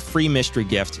plus a free mystery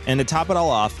gift. And to top it all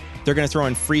off, they're going to throw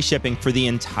in free shipping for the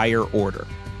entire order.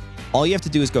 All you have to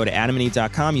do is go to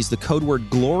adamandeve.com, use the code word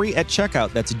GLORY at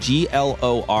checkout. That's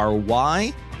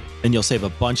GLORY. And you'll save a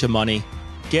bunch of money,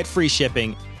 get free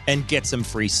shipping, and get some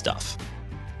free stuff.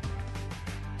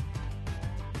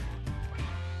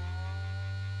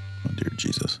 Oh, dear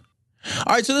Jesus.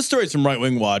 All right, so this story is from Right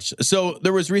Wing Watch. So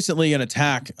there was recently an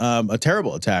attack, a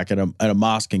terrible attack at a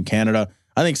mosque in Canada.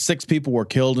 I think 6 people were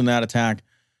killed in that attack.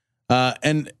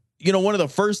 And, you know, one of the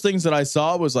first things that I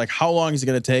saw was like, how long is it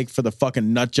going to take for the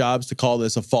fucking nut jobs to call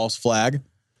this a false flag?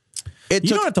 You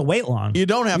don't have to wait long. You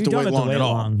don't have to wait long at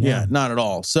all. Yeah, not at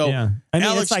all. So I mean,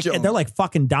 Alex it's like Jones, they're like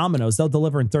fucking Domino's. They'll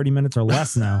deliver in 30 minutes or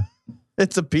less now.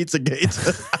 It's a Pizzagate.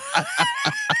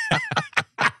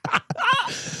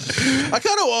 I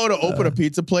kind of want to open a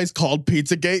pizza place called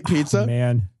Pizzagate Pizza. Oh,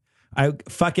 man, I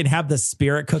fucking have the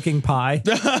Spirit cooking pie.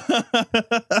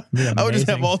 I would just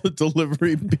have all the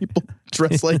delivery people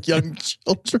dressed like young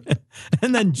children.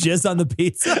 And then jizz on the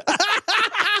pizza.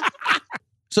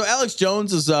 So Alex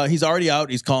Jones is he's already out.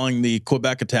 He's calling the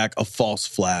Quebec attack a false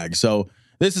flag. So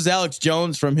this is Alex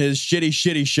Jones from his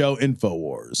shitty show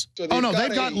InfoWars. So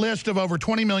they've got a list of over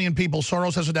 20 million people.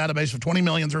 Soros has a database of 20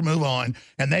 million through MoveOn,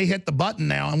 and they hit the button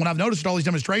now. And what I've noticed at all these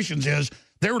demonstrations is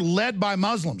they're led by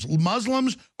Muslims.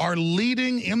 Muslims are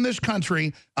leading in this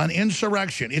country an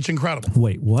insurrection. It's incredible.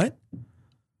 Wait, what?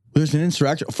 There's an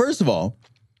insurrection. First of all,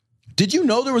 did you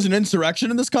know there was an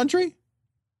insurrection in this country?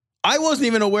 I wasn't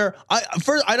even aware. I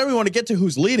don't even want to get to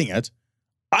who's leading it.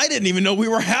 I didn't even know we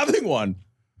were having one.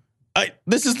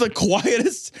 This is the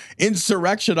quietest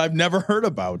insurrection I've never heard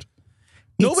about.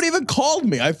 Nobody even called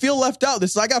me. I feel left out.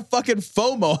 I got fucking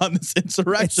FOMO on this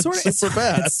insurrection. It's super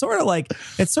bad. It's sort of like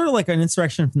an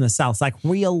insurrection from the South. It's like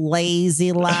real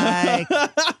lazy, like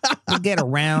we'll get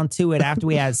around to it after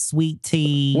we had sweet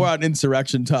tea. We're on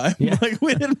insurrection time. Yeah. Like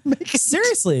we didn't make it.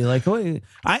 Seriously. Like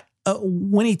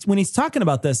when he's talking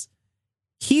about this,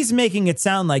 he's making it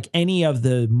sound like any of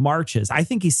the marches. I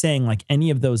think he's saying like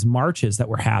any of those marches that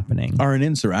were happening are an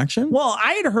insurrection. Well,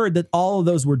 I had heard that all of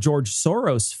those were George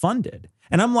Soros funded.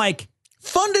 And I'm like,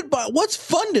 funded by what's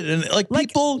funded? And like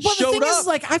people showed the thing up. Is,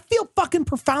 like, I feel fucking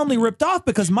profoundly ripped off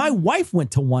because my wife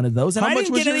went to one of those and I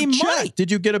didn't get any money. Did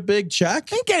you get a big check?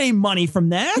 I didn't get any money from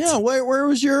that. Yeah, where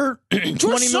was your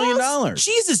 $20 million?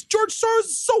 Jesus, George Soros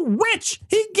is so rich.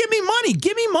 He give me money.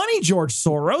 Give me money, George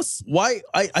Soros. Why?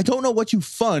 I don't know what you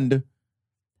fund.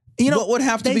 You know, what would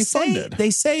have to be funded?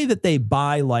 They say that they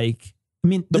buy like, I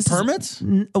mean, the permits?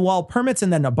 Permits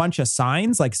and then a bunch of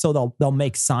signs. Like, so they'll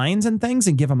make signs and things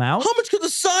and give them out. How much could the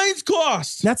signs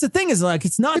cost? That's the thing is like,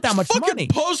 it's not that much money.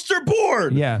 Poster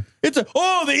board. Yeah. It's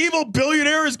the evil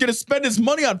billionaire is going to spend his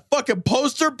money on fucking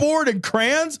poster board and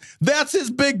crayons. That's his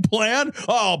big plan.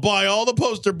 I'll buy all the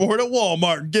poster board at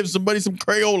Walmart and give somebody some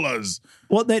Crayolas.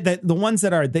 Well, the ones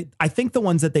that are, I think the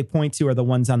ones that they point to are the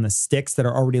ones on the sticks that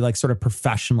are already like sort of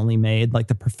professionally made, like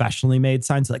the professionally made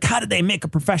signs. Like, how did they make a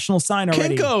professional sign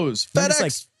already? Kinko's, FedEx,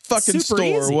 like, fucking store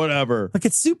or whatever. Like,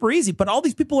 it's super easy, but all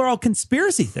these people are all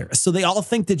conspiracy theorists. So they all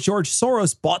think that George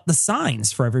Soros bought the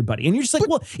signs for everybody. And you're just like,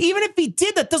 well, even if he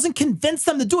did, that doesn't convince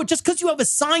them to do it. Just because you have a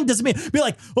sign doesn't mean, be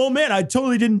like, oh man,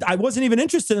 I wasn't even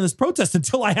interested in this protest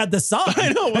until I had the sign. I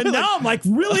know. And now I'm like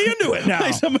really into it now.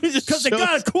 Because they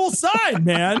got a cool sign,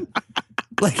 man.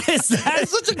 Like, it's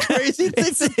such a crazy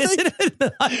thing to think.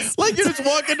 Like, you're just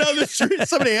walking down the street and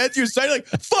somebody hands you a sign, like,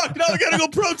 fuck, now I gotta go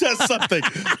protest something.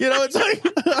 You know, it's like,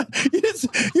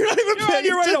 you're not even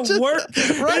paying attention. To work.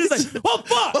 Right? It's like, oh,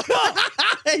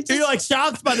 fuck. You're like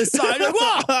shocked by the sign. You're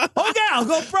like, whoa, okay, I'll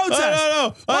go protest.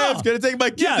 No. I was going to take my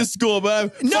kid to school,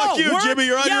 but fuck you, Jimmy,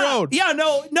 you're on your own. Yeah,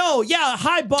 no.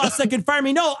 Hi, boss, that can fire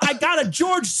me. No, I got a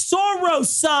George Soros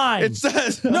sign. It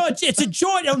says. No, it's a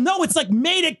George. No, it's like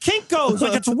made at Kinko's.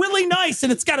 Like, it's really nice,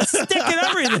 and it's got a stick and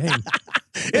everything.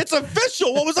 It's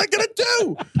official. What was I going to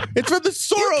do? It's from the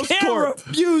Soros you Corp.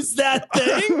 Refuse that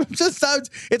thing.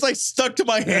 It's like stuck to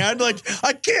my hand. Like,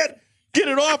 I can't get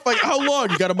it off. Like, how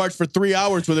long? You got to march for 3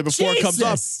 hours with it before it comes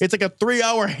off. It's like a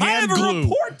 3-hour hand glue. I have a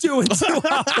report due in 2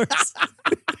 hours.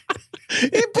 He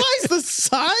buys the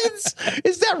signs?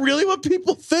 Is that really what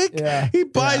people think? Yeah, he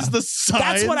buys the signs.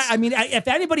 That's what I mean. If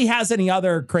anybody has any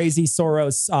other crazy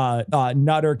Soros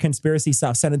nutter conspiracy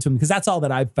stuff, send it to him because that's all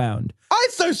that I've found.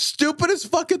 It's the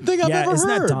stupidest fucking thing I've ever isn't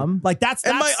heard. That dumb? Like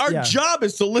our job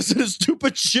is to listen to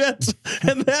stupid shit,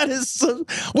 and that is.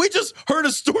 We just heard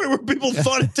a story where people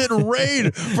thought it didn't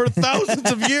rain for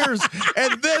thousands of years,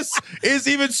 and this is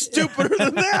even stupider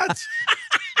than that.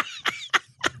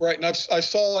 Right, and I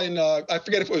saw in I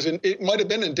forget if it might have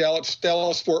been in Dallas,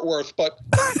 Fort Worth, but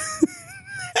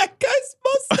that guy's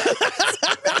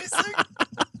mustache is amazing.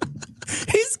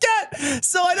 He's got,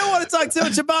 so I don't want to talk too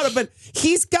much about it, but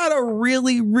he's got a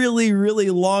really, really,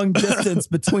 really long distance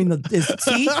between his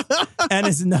teeth and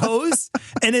his nose,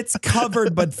 and it's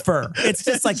covered with fur. It's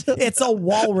just like, it's a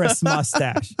walrus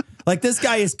mustache. Like, this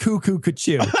guy is cuckoo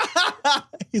cuckoo.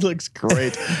 He looks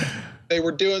great. They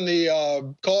were doing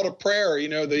the call to prayer,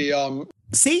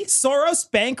 See, Soros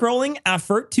bankrolling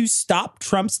effort to stop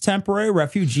Trump's temporary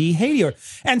refugee Haiti order.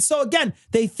 And so again,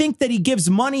 they think that he gives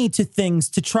money to things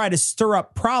to try to stir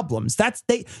up problems.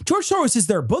 George Soros is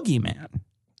their boogeyman.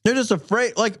 They're just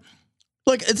afraid. Like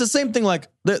it's the same thing. Like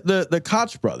the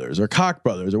Koch brothers or Koch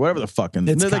brothers or whatever the fucking.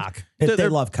 It's Koch. They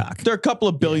love Koch. They're a couple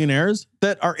of billionaires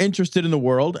that are interested in the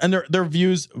world, and their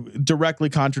views directly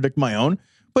contradict my own.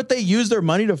 But they use their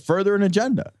money to further an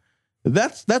agenda.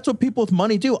 That's what people with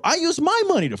money do. I use my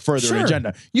money to further an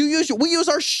agenda. We use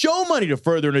our show money to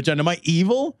further an agenda. Am I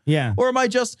evil? Yeah. Or am I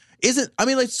just,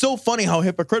 it's so funny how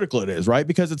hypocritical it is, right?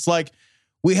 Because it's like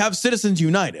we have Citizens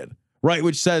United, right?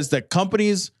 Which says that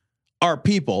companies are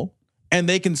people and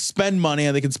they can spend money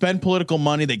and they can spend political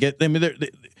money.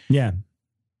 Yeah.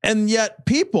 And yet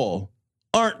people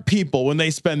aren't people when they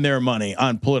spend their money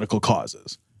on political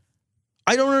causes.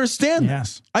 I don't understand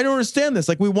this. I don't understand this.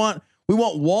 Like we want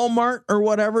Walmart or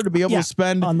whatever to be able to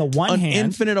spend on the one hand,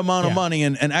 infinite amount of money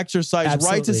and exercise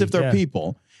rights as if they're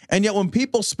people. And yet when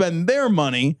people spend their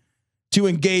money to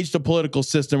engage the political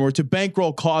system or to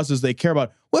bankroll causes they care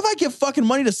about, what if I give fucking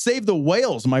money to save the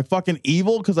whales? Am I fucking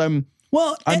evil because I'm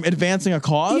advancing a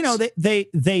cause? You know,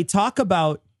 they talk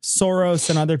about Soros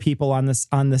and other people on this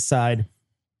side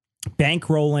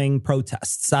bankrolling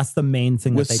protests. That's the main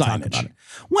thing that they talk about.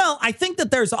 Well, I think that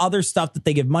there's other stuff that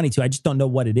they give money to. I just don't know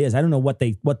what it is. I don't know what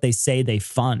they say they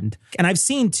fund. And I've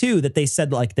seen too that they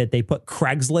said like that they put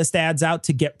Craigslist ads out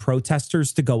to get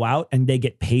protesters to go out and they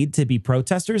get paid to be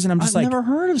protesters. And I'm just I've never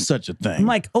heard of such a thing. I'm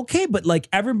like, okay, but like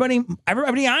everybody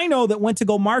I know that went to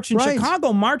go march in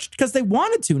Chicago marched because they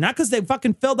wanted to, not because they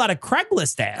fucking filled out a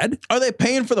Craigslist ad. Are they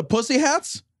paying for the pussy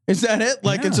hats? Is that it?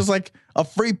 Like it's just like a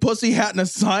free pussy hat and a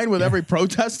sign with every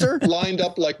protester lined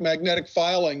up like magnetic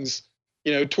filings,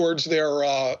 towards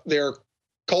their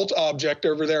cult object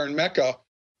over there in Mecca,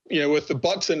 with the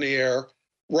butts in the air,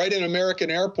 right in American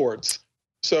airports.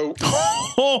 So,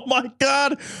 oh my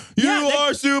God, you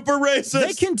are super racist.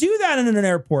 They can do that in an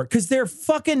airport because they're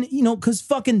fucking,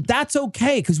 that's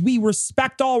okay because we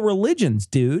respect all religions,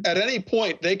 dude. At any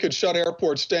point, they could shut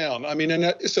airports down. I mean,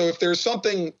 so if there's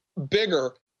something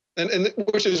bigger. And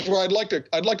which is where I'd like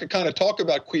to kind of talk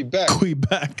about Quebec.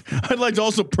 Quebec. I'd like to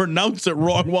also pronounce it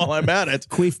wrong while I'm at it.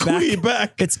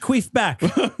 Quebec. It's Quebec.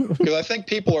 Because I think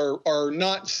people are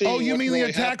not seeing. Oh, you mean the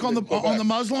attack on the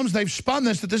Muslims? They've spun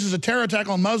that this is a terror attack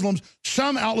on Muslims.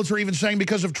 Some outlets are even saying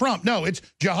because of Trump. No, it's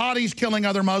jihadis killing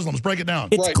other Muslims. Break it down.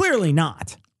 It's clearly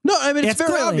not. No, I mean it's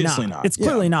very obviously not. It's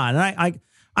clearly not.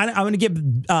 And I'm going to give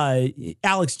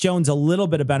Alex Jones a little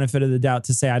bit of benefit of the doubt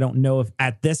to say I don't know if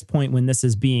at this point when this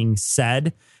is being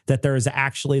said that there is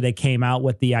actually they came out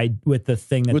with the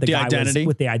thing that the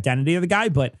identity of the guy,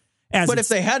 but if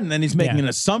they hadn't, then he's making an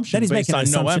assumption.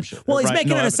 Well, he's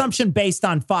making an assumption based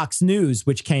on Fox News,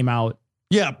 which came out.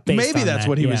 Yeah, maybe that's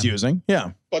what he was using.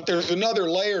 Yeah. But there's another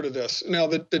layer to this. Now,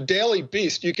 the Daily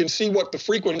Beast, you can see what the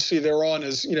frequency they're on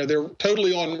is. They're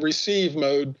totally on receive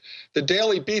mode. The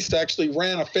Daily Beast actually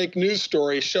ran a fake news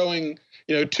story showing,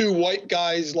 two white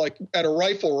guys like at a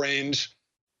rifle range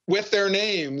with their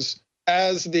names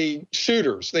as the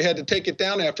shooters. They had to take it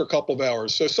down after a couple of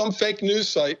hours. So some fake news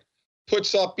site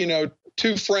puts up,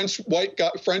 two French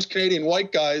Canadian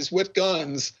white guys with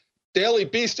guns. Daily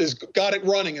Beast has got it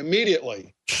running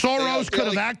immediately. Soros could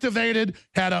have activated,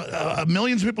 had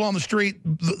millions of people on the street.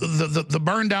 The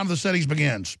burn down of the cities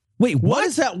begins. Wait, what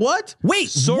is that? What? Wait,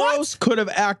 Soros could have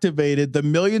activated the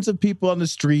millions of people on the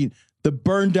street. The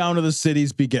burn down of the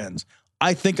cities begins.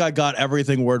 I think I got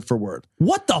everything word for word.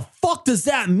 What the fuck does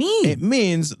that mean? It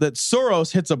means that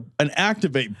Soros hits an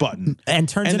activate button and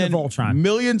turns into Voltron.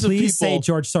 Millions of people. Please say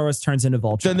George Soros turns into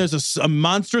Voltron. Then there's a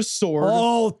monstrous sword.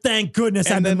 Oh, thank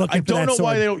goodness! I've been looking for that sword. I don't know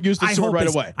why they don't use the sword right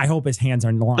away. I hope his hands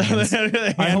are lions.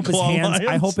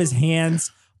 I hope his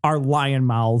hands are lion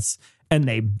mouths and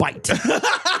they bite.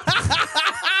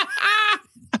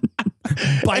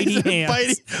 bitey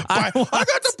hands. I got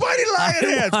the bitey lion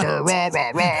hands. Rah,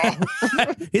 rah,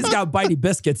 rah. He's got bitey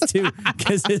biscuits too,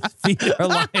 because his feet are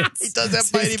lions. He does have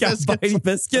So bitey he's got biscuits. bitey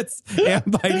biscuits and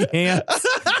bitey hands.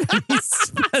 He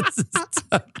spends his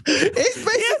time. He's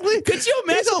basically, could you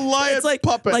imagine? He's a lion It's like,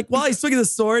 puppet. Like while he's swinging the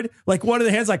sword, like one of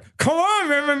the hands, like, come on,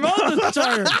 man, my mouth is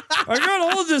tired. I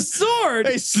gotta hold this sword.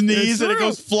 They sneeze and it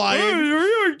goes flying. It's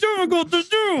really difficult to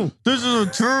do. This is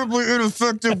a terribly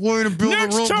ineffective way to build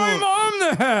Next a robot. time I'm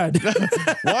the head.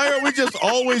 Why are we just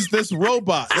always this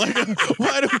robot? Like,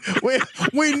 why do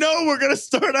we know we're gonna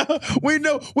start out? We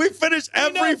know we finish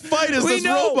every fight as this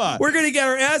robot. We're gonna get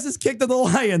our asses kicked to the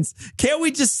lions. Can't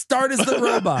we just start as the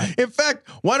robot? In fact,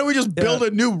 why don't we just build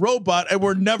a new robot and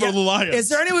we're never the lions? Is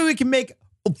there any way we can make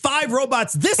 5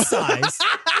 robots this size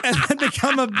and then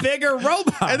become a bigger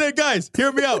robot? And then, guys,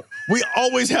 hear me out. We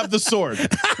always have the sword.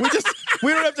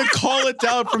 We don't have to call it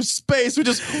down from space.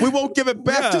 We won't give it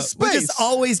back to space. We just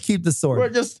always keep the sword. We're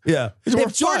just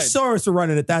If George Soros were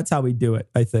running it, that's how we'd do it,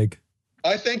 I think.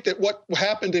 I think that what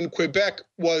happened in Quebec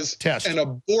was an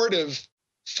abortive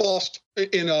false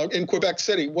in Quebec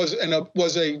City was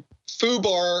a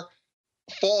FUBAR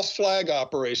false flag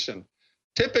operation.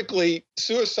 Typically,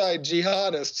 suicide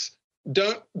jihadists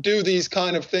don't do these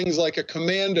kind of things like a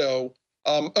commando.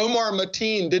 Omar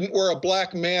Mateen didn't wear a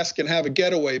black mask and have a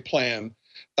getaway plan.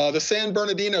 The San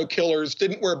Bernardino killers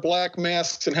didn't wear black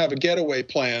masks and have a getaway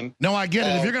plan. No, I get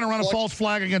it. If you're going to run a false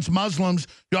flag against Muslims,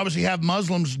 you obviously have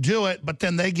Muslims do it, but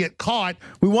then they get caught.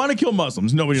 We want to kill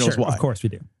Muslims. Nobody knows why. Of course we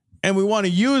do. And we want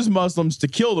to use Muslims to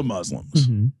kill the Muslims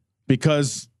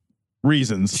because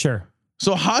reasons. Sure.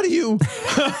 So how do you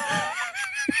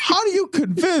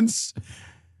convince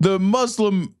the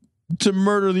Muslim to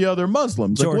murder the other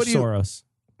Muslims? George Soros.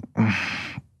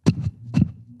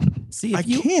 See,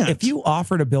 if you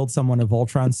offer to build someone a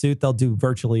Voltron suit, they'll do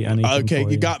virtually anything. Okay,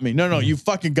 for you got me. No, you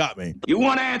fucking got me. You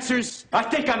want answers? I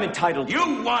think I'm entitled.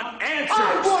 You want answers?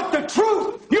 I want the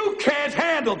truth. You can't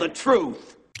handle the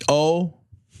truth. Oh,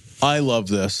 I love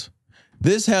this.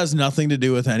 This has nothing to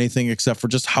do with anything except for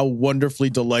just how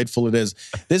wonderfully delightful it is.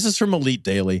 This is from Elite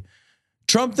Daily.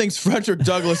 Trump thinks Frederick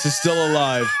Douglass is still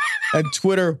alive, and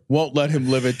Twitter won't let him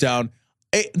live it down.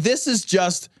 This is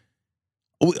just.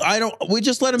 We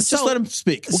just let him. Just let him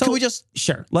speak. So Can we just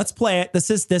sure? Let's play it.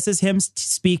 This is him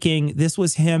speaking. This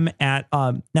was him at.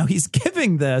 Now he's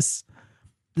giving this.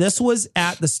 This was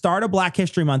at the start of Black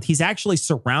History Month. He's actually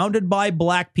surrounded by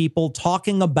Black people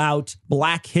talking about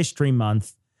Black History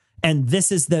Month. And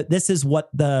this is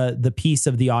what the piece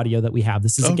of the audio that we have.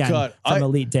 This is again from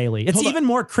Elite Daily. It's even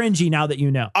more cringy now that you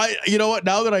know. You know what?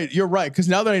 Now that you're right, because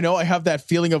now that I know, I have that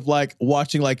feeling of like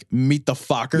watching like Meet the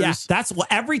Fockers. Yeah, that's what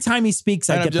every time he speaks,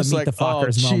 I get the Meet the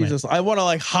Fockers moment. Jesus, I want to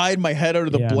like hide my head under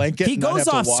the blanket. He goes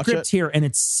off script here, and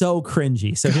it's so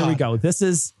cringy. So here we go. This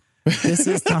is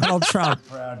Donald Trump.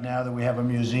 I'm proud now that we have a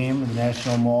museum in the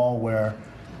National Mall where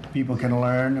people can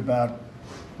learn about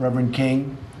Reverend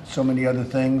King. So many other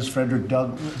things. Frederick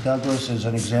Douglass is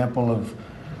an example of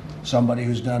somebody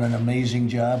who's done an amazing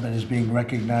job and is being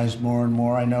recognized more and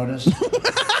more, I notice.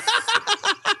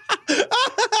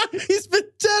 He's been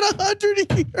dead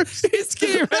 100 years. He's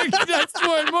getting recognized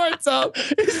more and more, Tom.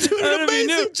 He's doing an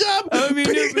amazing job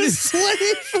being a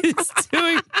slave. He's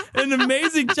doing an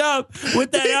amazing job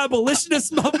with that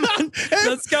abolitionist movement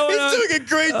that's going on. He's doing a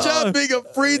great job being a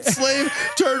freed slave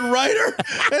turned writer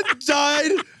and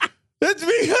died. That's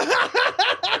me.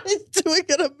 He's doing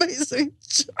an amazing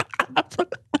job.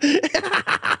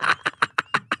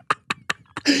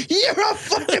 You're a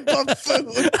fucking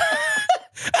buffoon.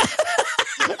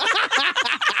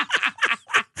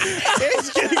 He's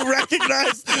getting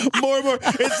recognized more and more.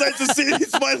 It's nice to see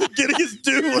he's finally getting his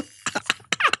due.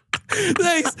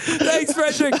 Thanks,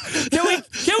 Frederick. Can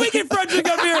we get Frederick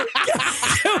up here?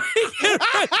 Can we get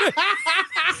Frederick?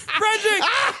 Frederick,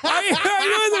 are you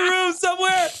in the room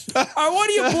somewhere? Are one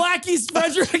of you blackies,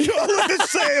 Frederick? You all look the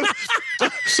same.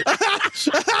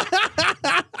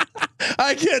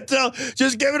 I can't tell.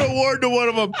 Just give an award to one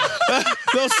of them.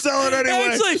 They'll sell it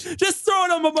anyway. Actually, just throwing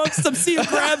them amongst them, see who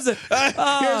grabs it.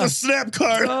 Here's a snap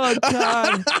card. Oh,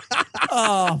 God.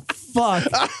 Oh, fuck.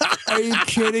 Are you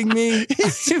kidding me? Are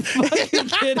you fucking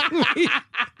kidding me?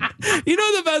 You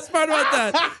know the best part about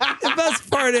that? The best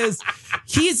part is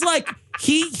he's like,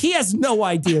 he has no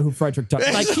idea who Frederick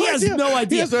Douglass. Like he has no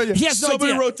idea. He has no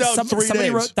idea. Wrote down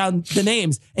somebody wrote down the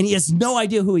names, and he has no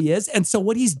idea who he is. And so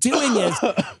what he's doing is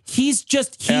he's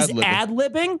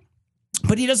ad-libbing,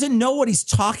 but he doesn't know what he's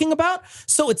talking about.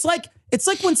 So it's like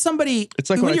when somebody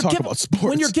when I talk about sports.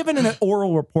 When you're given an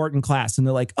oral report in class, and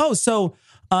they're like, "Oh, so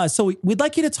So we'd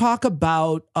like you to talk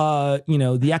about,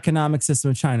 the economic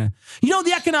system of China.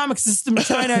 The economic system of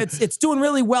China, it's doing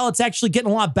really well. It's actually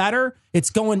getting a lot better. It's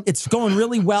going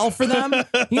really well for them. You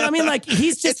know what I mean? Like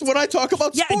he's just. It's when I talk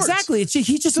about sports. Yeah, exactly.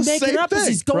 He's just making it up as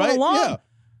he's going along. Yeah.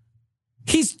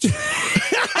 He's.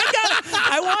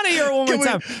 I want to hear it one more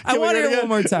time. I want to hear it one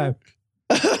more time.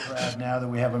 Proud now that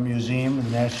we have a museum in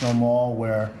the National Mall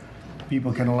where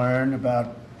people can learn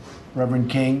about Reverend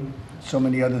King, so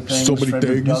many other things. So many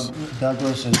Frederick things.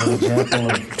 Douglass is an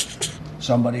example of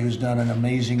somebody who's done an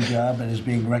amazing job and is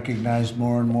being recognized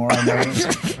more and more. I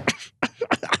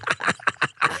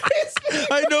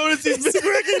noticed he's been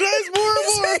recognized more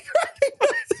and more.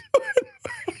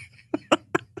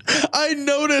 I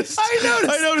noticed.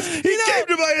 He came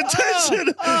to my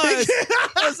attention. I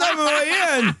was on my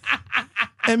way in,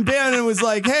 and Bannon was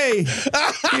like, "Hey,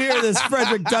 you hear this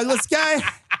Frederick Douglass guy?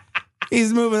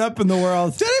 He's moving up in the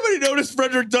world." Did anybody notice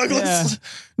Frederick Douglass? Yeah.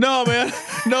 No, man.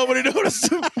 Nobody noticed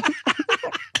him.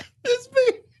 It's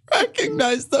being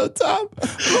recognized, though, Tom.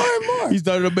 More and more. He's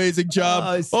done an amazing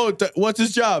job. What's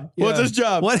his job? Yeah. What's his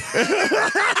job? What?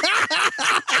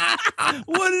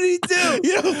 What did he do?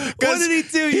 What did he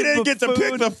do? He didn't get to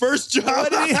pick the first job.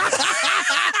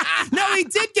 No, he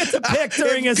did get to pick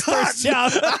during his first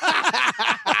job.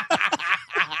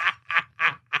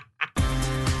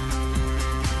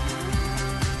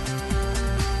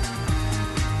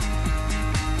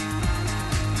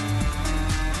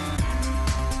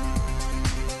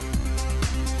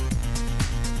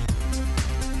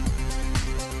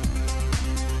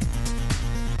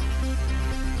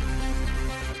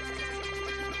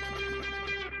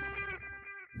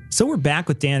 So we're back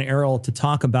with Dan Arel to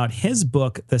talk about his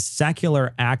book, The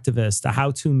Secular Activist, a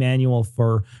how-to manual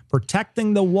for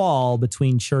protecting the wall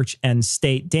between church and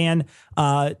state. Dan,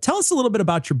 tell us a little bit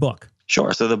about your book.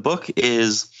 Sure. So the book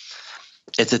it's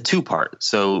a two-part.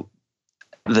 So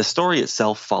the story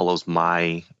itself follows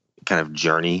my kind of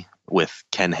journey with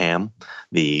Ken Ham,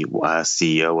 the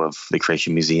CEO of the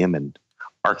Creation Museum and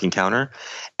Ark Encounter,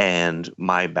 and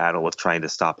my battle with trying to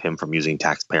stop him from using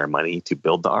taxpayer money to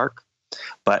build the Ark.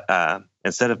 But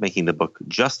instead of making the book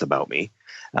just about me,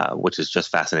 which is just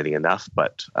fascinating enough,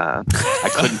 but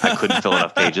I couldn't fill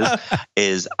enough pages,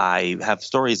 is I have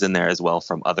stories in there as well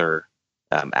from other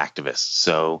activists.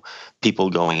 So people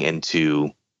going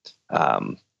into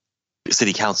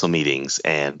city council meetings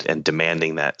and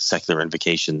demanding that secular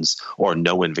invocations or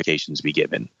no invocations be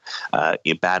given,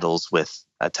 in battles with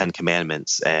 10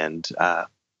 Commandments and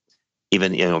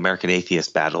even American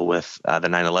Atheist battle with the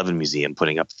 9/11 Museum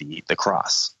putting up the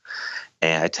cross.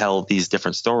 And I tell these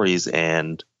different stories,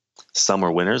 and some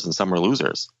are winners and some are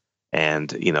losers. And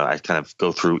I kind of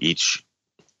go through each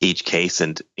case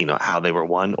and how they were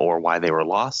won or why they were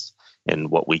lost, and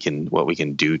what we can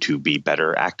do to be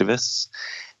better activists.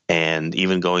 And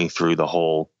even going through the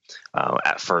whole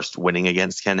at first winning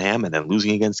against Ken Ham and then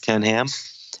losing against Ken Ham.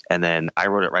 And then I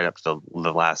wrote it right up to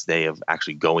the last day of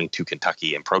actually going to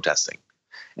Kentucky and protesting.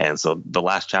 And so the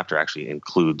last chapter actually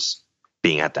includes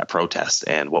being at that protest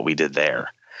and what we did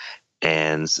there.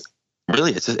 And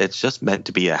really, it's just meant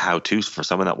to be a how-to for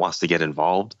someone that wants to get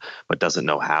involved but doesn't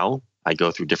know how. I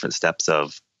go through different steps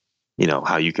of,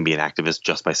 how you can be an activist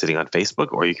just by sitting on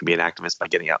Facebook, or you can be an activist by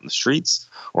getting out in the streets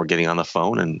or getting on the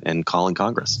phone and calling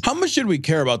Congress. How much should we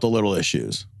care about the little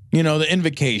issues? The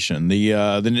invocation,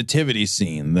 the nativity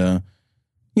scene, the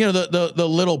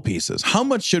little pieces. How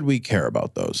much should we care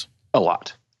about those? A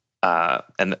lot.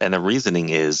 And the reasoning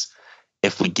is,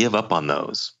 if we give up on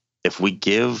those, if we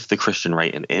give the Christian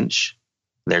right an inch,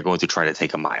 they're going to try to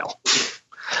take a mile.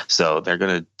 So they're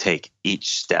going to take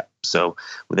each step. So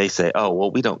they say, oh,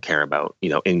 well, we don't care about,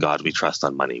 in God we trust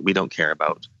on money. We don't care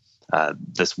about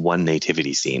this one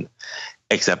nativity scene,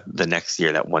 except the next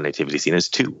year that one nativity scene is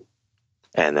 2.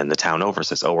 And then the town over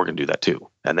says, oh, we're going to do that too.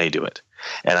 And they do it.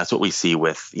 And that's what we see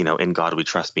with, In God We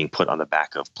Trust being put on the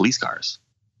back of police cars.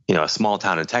 A small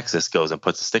town in Texas goes and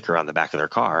puts a sticker on the back of their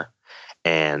car,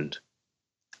 and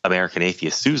American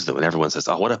Atheist sues them, and everyone says,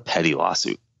 oh, what a petty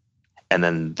lawsuit. And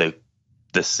then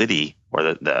the city or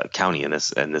the county in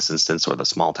this instance, or the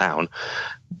small town,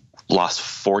 lost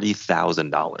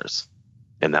 $40,000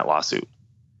 in that lawsuit.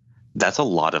 That's a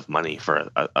lot of money for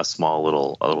a small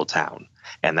little town.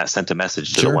 And that sent a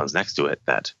message to the ones next to it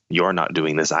that you're not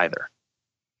doing this either.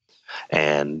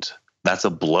 And that's a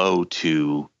blow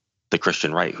to the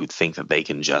Christian right, who think that they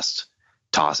can just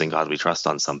toss In God We Trust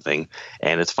on something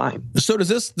and it's fine. So do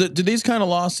these kind of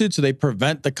lawsuits, do they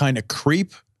prevent the kind of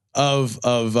creep of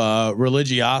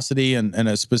religiosity and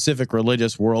a specific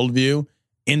religious worldview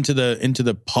into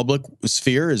the public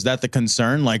sphere? Is that the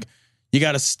concern? Like, you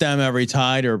got to stem every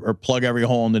tide or plug every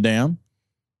hole in the dam?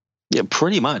 Yeah,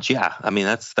 pretty much. Yeah. I mean,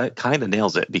 that kind of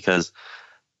nails it because,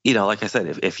 like I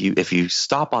said, if you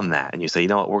stop on that and you say, you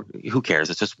know what, who cares?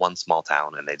 It's just one small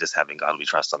town and they just have In God We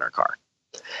Trust on their car.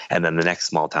 And then the next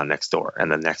small town next door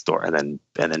and then next door. And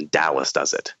then Dallas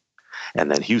does it. And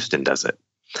then Houston does it.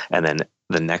 And then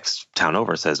the next town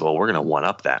over says, well, we're going to one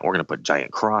up that. We're going to put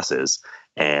giant crosses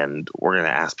and we're going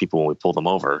to ask people when we pull them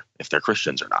over if they're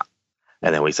Christians or not.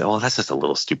 And then we say, well, that's just a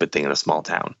little stupid thing in a small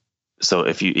town. So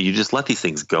if you just let these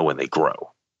things go and they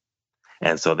grow.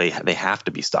 And so they have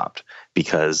to be stopped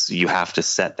because you have to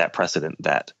set that precedent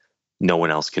that no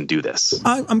one else can do this.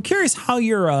 I'm curious how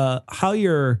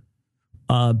your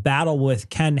battle with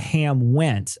Ken Ham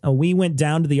went. We went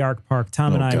down to the Ark Park.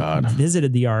 Tom and I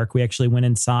visited the Ark. We actually went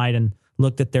inside and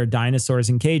looked at their dinosaurs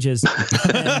in cages.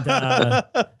 And,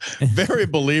 very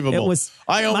believable.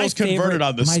 I almost converted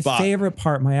on the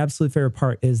spot. My absolute favorite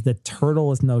part is the turtle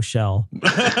with no shell.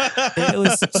 It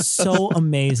was so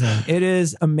amazing. It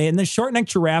is amazing. The short neck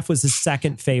giraffe was the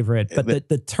second favorite, but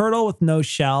the turtle with no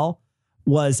shell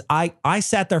was, I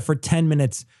sat there for 10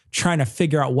 minutes trying to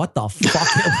figure out what the fuck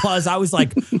it was. I was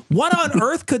like, what on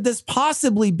earth could this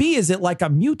possibly be? Is it like a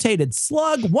mutated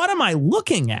slug? What am I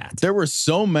looking at? There were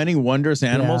so many wondrous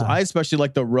animals. Yeah. I especially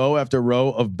like the row after row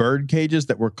of bird cages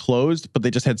that were closed, but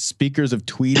they just had speakers of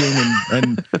tweeting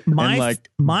and my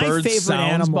bird favorite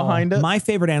sounds animal behind it. My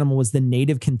favorite animal was the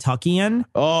native Kentuckian.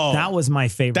 Oh, that was my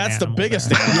favorite. That's animal the biggest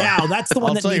there. animal. Yeah, that's the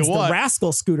one that needs the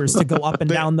rascal scooters to go up and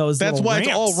down those. That's why ramps.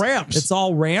 it's all ramps. It's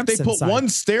all ramps. They put one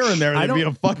stair in there, and there'd be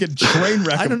a fucking train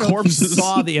wreck. I don't of know corpses. if you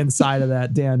saw the inside of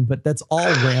that, Dan, but that's all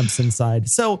ramps inside.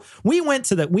 So we went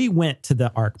to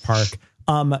the Ark Park.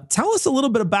 Tell us a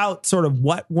little bit about sort of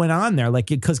what went on there, like,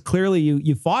 because clearly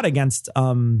you fought against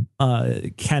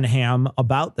Ken Ham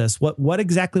about this. What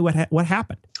exactly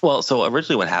happened? Well, so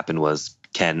originally what happened was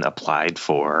Ken applied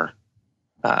for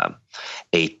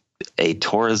a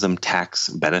tourism tax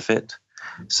benefit.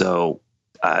 So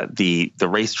the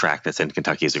racetrack that's in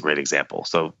Kentucky is a great example.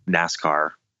 So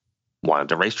NASCAR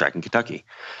wanted a racetrack in Kentucky.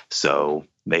 So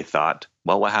they thought,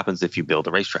 well, what happens if you build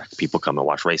a racetrack? People come and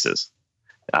watch races.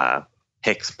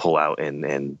 Hicks pull out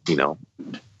in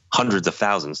hundreds of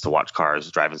thousands to watch cars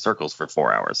drive in circles for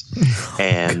 4 hours.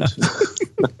 And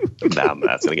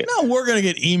that's going to get... No, we're going to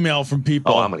get email from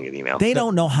people. Oh, I'm going to get email. They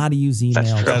don't know how to use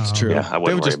email. That's true. Yeah, I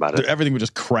wouldn't worry about it. Everything would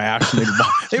just crash. And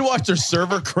they'd watch their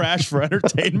server crash for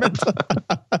entertainment.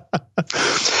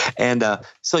 And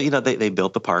so, they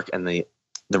built the park, and the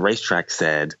racetrack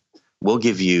said, we'll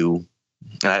give you,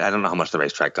 I don't know how much the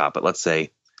racetrack got, but let's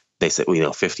say they said,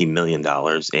 $50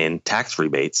 million in tax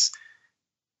rebates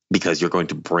because you're going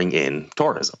to bring in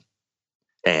tourism.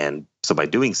 And so by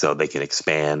doing so, they can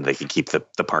expand, they can keep the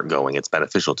park going. It's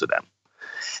beneficial to them.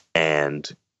 And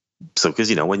so,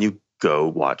 because, when you go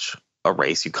watch a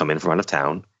race, you come in from out of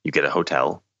town, you get a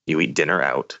hotel, you eat dinner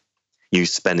out, you're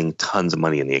spending tons of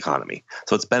money in the economy.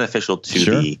 So it's beneficial to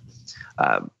the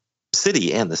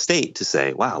city and the state to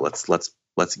say, wow, let's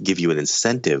give you an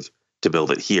incentive to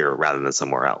build it here rather than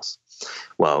somewhere else.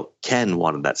 Well, Ken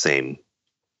wanted that same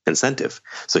incentive.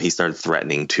 So he started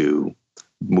threatening to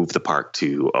move the park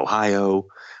to Ohio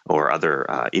or other,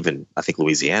 even I think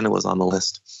Louisiana was on the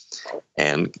list.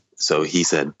 And so he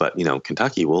said, but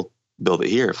Kentucky will build it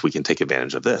here if we can take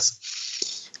advantage of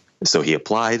this. So he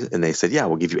applied and they said, yeah,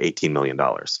 we'll give you $18 million.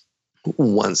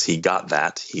 Once he got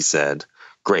that, he said,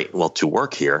 great. Well, to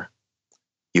work here,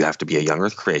 you have to be a young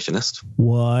earth creationist.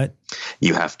 What?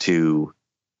 You have to.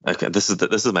 Okay, this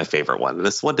is my favorite one.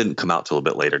 This one didn't come out till a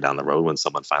bit later down the road when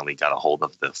someone finally got a hold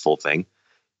of the full thing.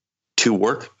 To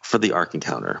work for the Ark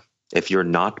Encounter, if you're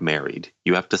not married,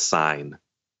 you have to sign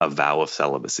a vow of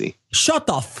celibacy. Shut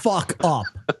the fuck up.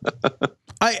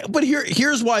 But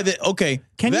here's why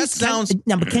can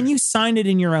you sign it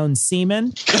in your own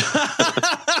semen?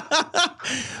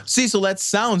 Cecil, that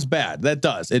sounds bad. That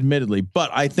does, admittedly.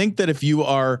 But I think that if you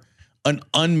are an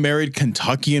unmarried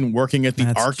Kentuckian working at the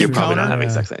Ark Encounter, you're probably not having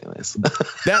sex anyways.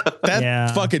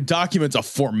 that fucking document's a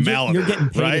formality. You're getting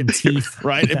paid in teeth.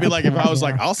 Right? It'd be like if I was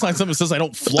like, I'll sign something that says I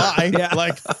don't fly.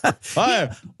 Like,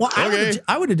 well, okay.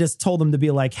 I would have just told them to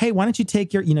be like, hey, why don't you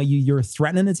take your, you're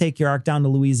threatening to take your Ark down to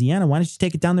Louisiana. Why don't you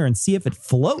take it down there and see if it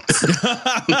floats?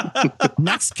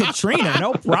 Next Katrina,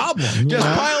 no problem. Just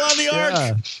pile on the Ark.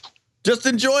 Yeah. Just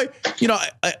enjoy,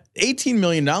 $18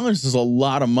 million is a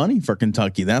lot of money for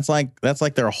Kentucky. That's like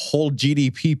their whole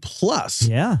GDP plus.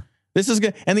 Yeah. This is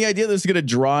good. And the idea that this is going to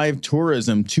drive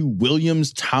tourism to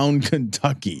Williamstown,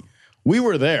 Kentucky. We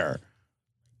were there.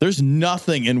 There's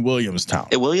nothing in Williamstown.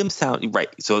 In Williamstown, right.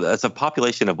 So that's a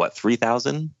population of what,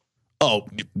 3,000? Oh,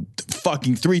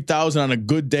 fucking 3,000 on a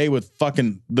good day with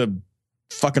fucking the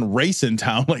fucking race in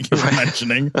town, like you were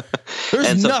mentioning.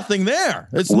 There's nothing there.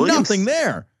 There's nothing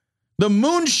there. The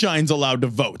moonshine's allowed to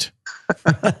vote.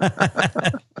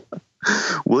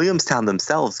 Williamstown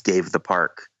themselves gave the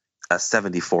park a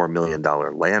 $74 million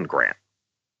land grant.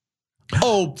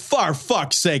 Oh, for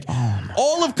fuck's sake.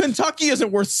 All of Kentucky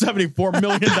isn't worth $74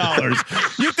 million.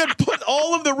 You could put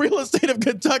all of the real estate of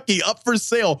Kentucky up for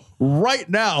sale right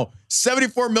now.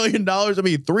 $74 million, I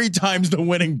mean, 3 times the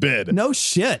winning bid. No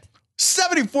shit.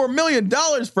 $74 million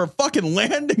for fucking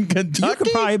land in Kentucky? You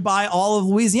could probably buy all of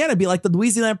Louisiana. It'd be like the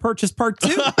Louisiana Purchase Part 2.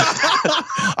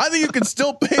 I think you can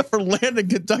still pay for land in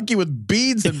Kentucky with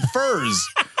beads and furs.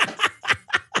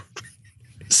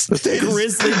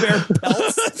 Grizzly bear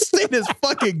pelts. That state is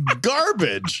fucking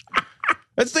garbage.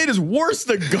 That state is worse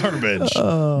than garbage.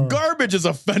 Garbage is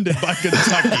offended by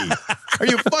Kentucky. Are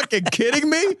you fucking kidding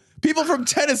me? People from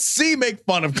Tennessee make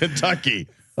fun of Kentucky.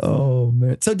 Oh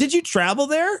man! So did you travel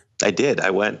there? I did.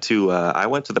 I went to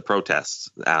the protests.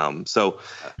 So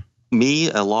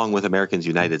me, along with Americans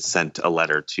United, sent a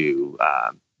letter to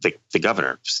the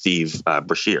governor, Steve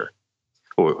Brashear,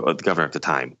 or the governor at the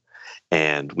time.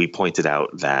 And we pointed out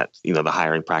that, the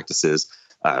hiring practices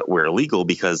were illegal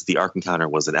because the Ark Encounter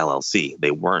was an LLC.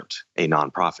 They weren't a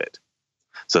nonprofit.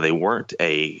 So they weren't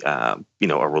a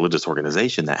religious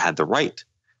organization that had the right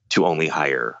to only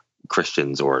hire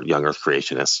Christians or young earth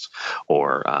creationists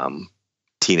or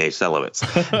teenage celibates.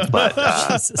 But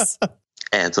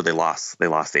and so they lost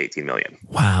 $18 million.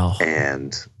 Wow.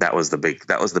 And that was the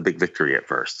big victory at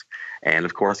first. And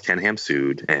of course, Ken Ham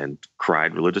sued and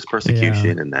cried religious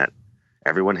persecution and that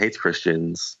everyone hates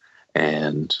Christians,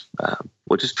 and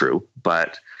which is true,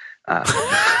 but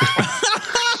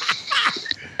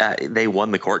they won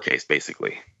the court case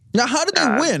basically. Now, how did they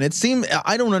win? It seemed,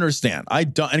 I don't understand.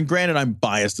 And granted, I'm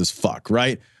biased as fuck,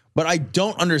 right? But I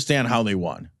don't understand how they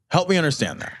won. Help me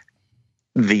understand that.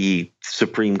 The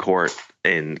Supreme Court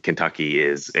in Kentucky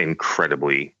is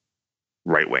incredibly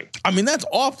right wing. I mean, that's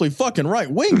awfully fucking right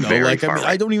wing, though. Very like, I mean, right.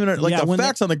 I don't even the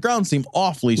facts on the ground seem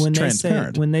awfully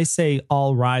transparent. When they say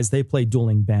all rise, they play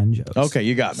dueling banjos. Okay,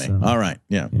 you got me. So, all right,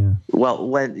 yeah. Well,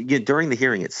 during the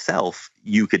hearing itself,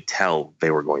 you could tell they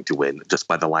were going to win just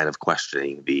by the line of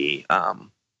questioning the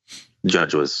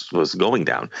judge was going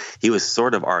down. He was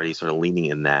sort of leaning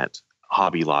in that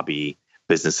Hobby Lobby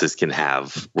businesses can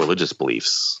have religious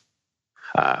beliefs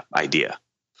idea.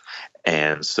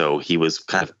 And so he was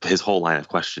his whole line of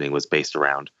questioning was based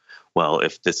around, well,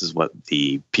 if this is what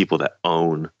the people that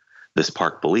own this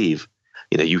park believe,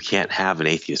 you can't have an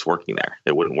atheist working there.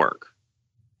 It wouldn't work.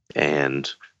 And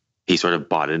he sort of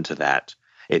bought into that.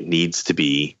 It needs to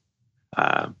be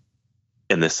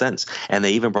in this sense. And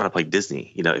they even brought up like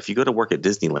Disney. If you go to work at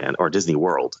Disneyland or Disney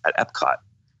World at Epcot,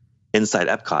 inside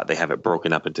Epcot, they have it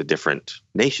broken up into different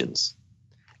nations.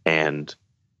 And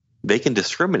they can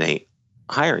discriminate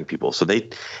hiring people. So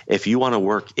if you want to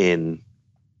work in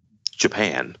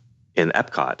Japan in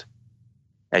Epcot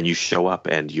and you show up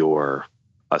and you're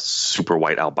a super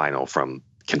white albino from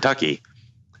Kentucky,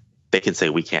 they can say,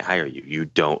 we can't hire you. You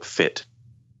don't fit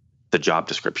the job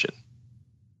description.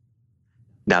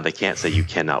 Now they can't say you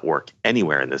cannot work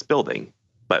anywhere in this building,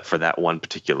 but for that one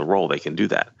particular role, they can do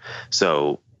that.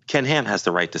 So Ken Ham has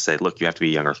the right to say, look, you have to be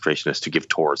a young earth creationist to give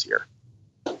tours here.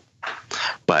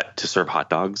 But to serve hot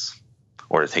dogs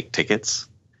or to take tickets,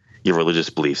 your religious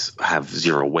beliefs have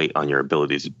zero weight on your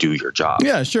ability to do your job.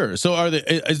 Yeah, sure. So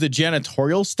is the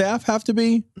janitorial staff have to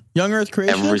be young earth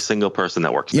creationists? Every single person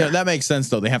that works there. Yeah, that makes sense,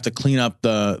 though. They have to clean up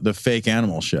the fake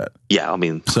animal shit. Yeah, I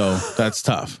mean. So that's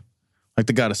tough. Like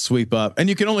they got to sweep up. And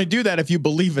you can only do that if you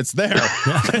believe it's there.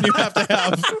 And you have to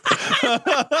have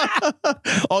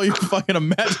all your fucking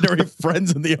imaginary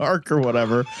friends in the ark or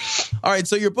whatever. All right.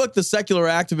 So your book, The Secular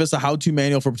Activist, A How-To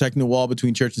Manual for Protecting the Wall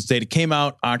Between Church and State, it came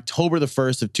out October the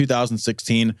 1st of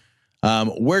 2016.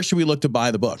 Where should we look to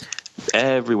buy the book?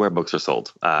 Everywhere books are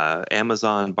sold.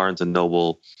 Amazon, Barnes &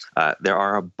 Noble. There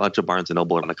are a bunch of Barnes &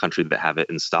 Noble in the country that have it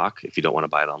in stock if you don't want to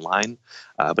buy it online.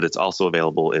 But it's also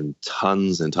available in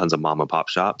tons and tons of mom and pop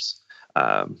shops.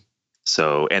 And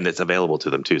it's available to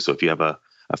them too. So if you have a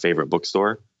favorite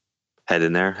bookstore, head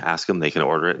in there, ask them, they can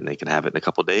order it and they can have it in a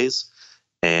couple of days.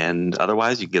 And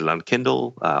otherwise you can get it on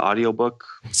Kindle, audiobook.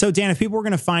 So Dan, if people were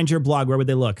going to find your blog, where would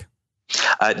they look?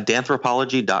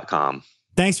 Danthropology.com.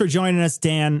 Thanks for joining us,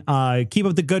 Dan. Keep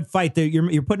up the good fight.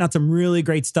 You're putting out some really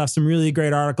great stuff, some really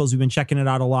great articles. We've been checking it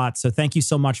out a lot. So thank you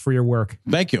so much for your work.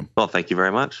 Thank you. Well, thank you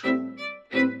very much.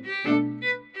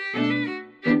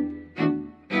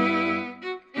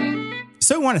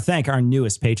 So we want to thank our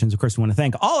newest patrons. Of course, we want to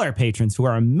thank all our patrons who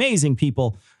are amazing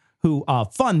people who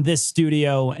fund this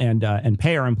studio and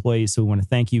pay our employees. So we want to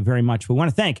thank you very much. We want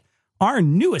to thank our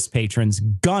newest patrons,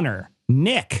 Gunnar,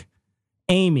 Nick,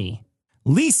 Amy,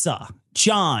 Lisa,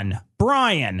 John,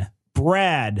 Brian,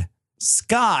 Brad,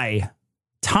 Sky,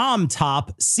 Tom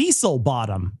Top, Cecil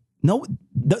Bottom.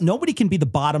 Nobody can be the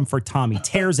bottom for Tom. He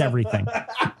tears everything.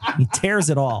 He tears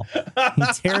it all. He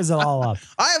tears it all up.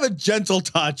 I have a gentle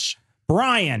touch.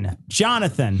 Brian,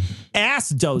 Jonathan,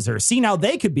 Ass Dozer. See, now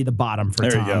they could be the bottom for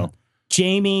There Tom. you go.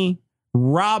 Jamie,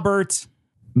 Robert,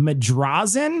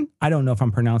 Madrazin. I don't know if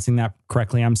I'm pronouncing that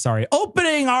correctly. I'm sorry.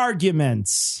 Opening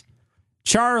arguments.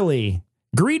 Charlie.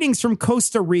 Greetings from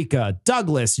Costa Rica.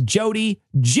 Douglas, Jody,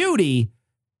 Judy,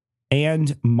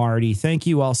 and Marty. Thank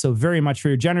you also very much for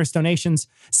your generous donations.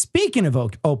 Speaking of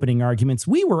opening arguments,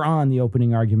 we were on the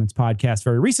Opening Arguments podcast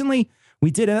very recently. We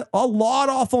did a lot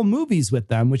of awful movies with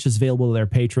them, which is available to their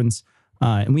patrons.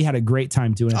 And we had a great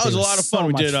time doing it. That was a lot of fun.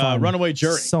 We did Runaway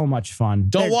Jury. So much fun.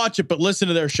 Don't watch it, but listen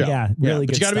to their show. Yeah, really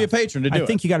good But you got to be a patron to do it. I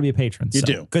think you got to be a patron. You so,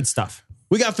 do. Good stuff.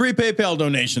 We got 3 PayPal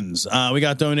donations. We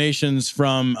got donations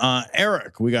from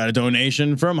Eric. We got a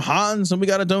donation from Hans. And we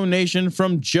got a donation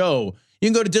from Joe. You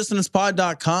can go to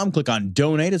dissonancepod.com, click on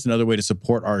donate. It's another way to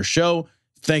support our show.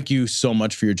 Thank you so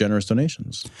much for your generous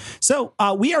donations. So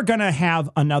we are going to have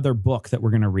another book that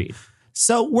we're going to read.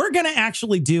 So we're going to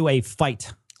actually do a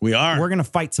fight. We are. We're going to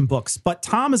fight some books, but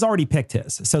Tom has already picked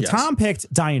his. So Yes. Tom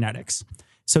picked Dianetics.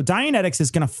 So Dianetics is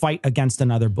going to fight against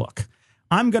another book.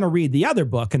 I'm going to read the other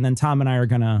book, and then Tom and I are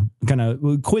going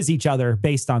to quiz each other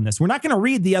based on this. We're not going to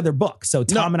read the other book. So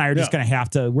Tom and I are just going to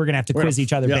have to, we're going to have to quiz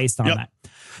each other based on that.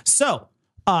 So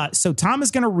Tom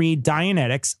is going to read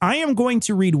Dianetics. I am going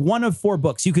to read one of 4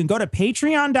 books. You can go to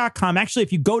patreon.com. Actually,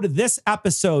 if you go to this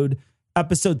episode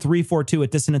 342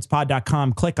 at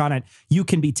dissonancepod.com, click on it. You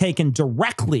can be taken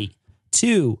directly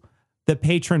to the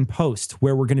patron post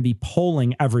where we're going to be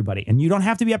polling everybody. And you don't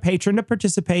have to be a patron to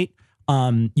participate.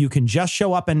 You can just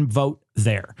show up and vote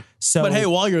there. So, But hey,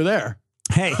 while you're there,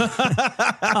 hey,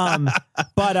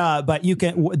 but you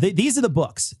can, these are the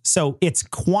books. So it's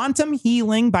Quantum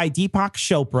Healing by Deepak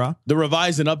Chopra. the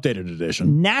revised and updated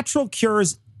edition. Natural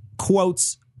Cures,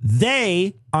 quotes,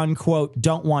 they, unquote,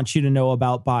 don't want you to know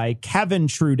about by Kevin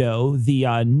Trudeau,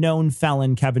 the known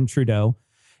felon Kevin Trudeau.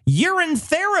 Urine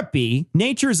Therapy,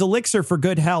 Nature's Elixir for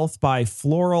Good Health by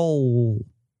Floral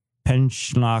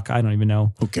Penchlock. I don't even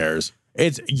know. Who cares?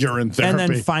 It's urine therapy.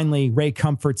 And then finally, Ray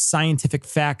Comfort's Scientific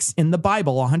Facts in the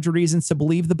Bible, 100 Reasons to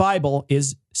Believe the Bible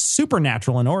is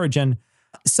Supernatural in Origin.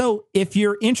 So if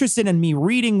you're interested in me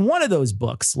reading one of those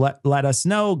books, let us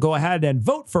know. Go ahead and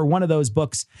vote for one of those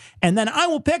books. And then I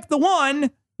will pick the one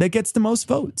that gets the most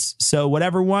votes. So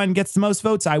whatever one gets the most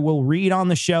votes, I will read on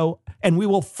the show, and we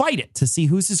will fight it to see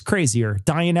who's is crazier,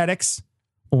 Dianetics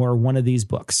or one of these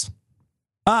books.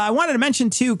 I wanted to mention,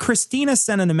 too, Christina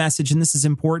sent in a message, and this is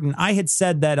important. I had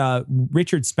said that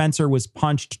Richard Spencer was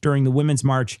punched during the Women's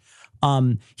March.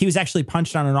 He was actually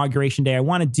punched on Inauguration Day. I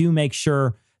want to make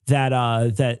sure that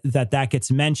that gets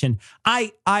mentioned.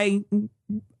 I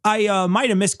might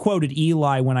have misquoted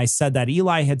Eli when I said that.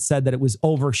 Eli had said that it was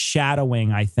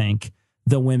overshadowing, I think,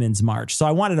 the Women's March. So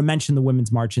I wanted to mention the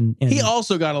Women's March. He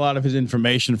also got a lot of his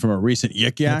information from a recent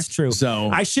Yik Yak. That's true. So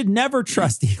I should never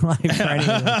trust Eli for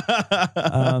anything.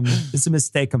 It's a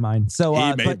mistake of mine. So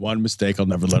he made one mistake. I'll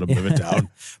never let him live it down.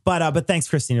 But thanks,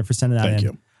 Christina, for sending that in. Thank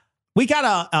you. We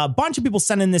got a bunch of people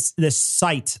sending this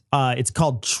site. It's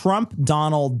called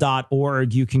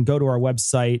trumpdonald.org. You can go to our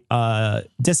website,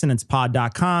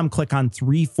 dissonancepod.com, click on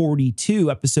 342,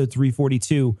 episode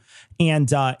 342,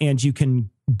 and you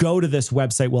can go to this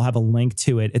website. We'll have a link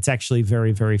to it. It's actually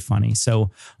very, very funny.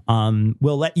 So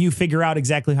we'll let you figure out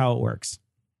exactly how it works.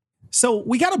 So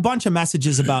we got a bunch of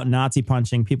messages about Nazi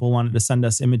punching. People wanted to send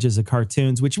us images of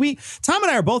cartoons, which Tom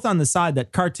and I are both on the side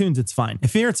that cartoons, it's fine.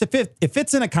 If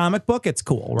it's in a comic book, it's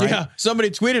cool, right? Yeah. Somebody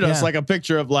tweeted us like a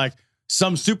picture of like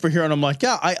some superhero, and I'm like,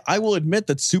 yeah, I will admit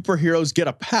that superheroes get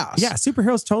a pass. Yeah,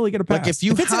 superheroes totally get a pass. Like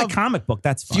if it's in a comic book,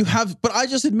 that's fine. But I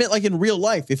just admit, like in real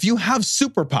life, if you have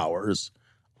superpowers,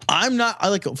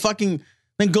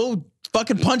 then go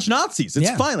fucking punch Nazis.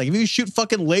 It's fine. Like if you shoot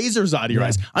fucking lasers out of your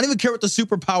eyes, I don't even care what the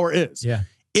superpower is. Yeah.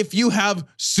 If you have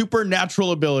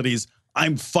supernatural abilities,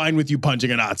 I'm fine with you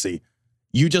punching a Nazi.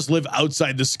 You just live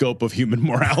outside the scope of human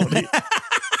morality.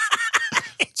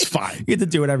 It's fine. You get to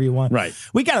do whatever you want. Right.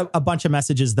 We got a bunch of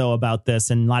messages though about this,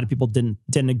 and a lot of people didn't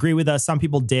agree with us. Some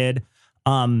people did.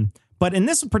 But in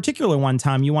this particular one,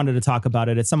 Tom, you wanted to talk about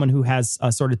it. It's someone who has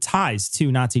sort of ties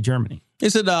to Nazi Germany. He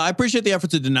said, I appreciate the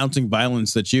efforts of denouncing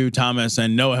violence that you, Thomas,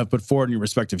 and Noah have put forward in your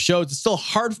respective shows. It's still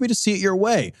hard for me to see it your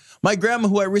way. My grandma,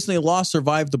 who I recently lost,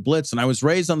 survived the Blitz, and I was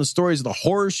raised on the stories of the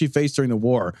horrors she faced during the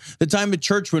war. The time the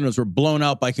church windows were blown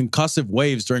out by concussive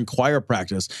waves during choir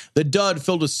practice. The dud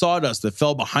filled with sawdust that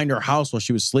fell behind her house while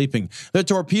she was sleeping. The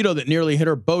torpedo that nearly hit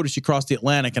her boat as she crossed the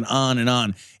Atlantic, and on and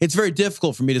on. It's very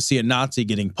difficult for me to see a Nazi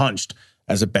getting punched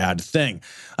as a bad thing.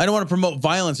 I don't want to promote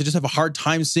violence. I just have a hard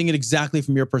time seeing it exactly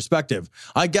from your perspective.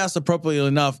 I guess appropriately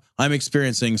enough, I'm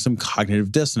experiencing some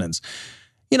cognitive dissonance.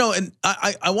 You know, and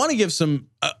I want to give some,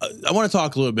 I want to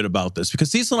talk a little bit about this because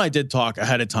Cecil and I did talk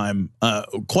ahead of time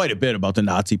quite a bit about the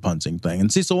Nazi punching thing.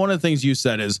 And Cecil, one of the things you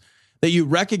said is that you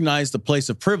recognize the place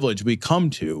of privilege we come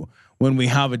to when we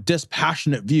have a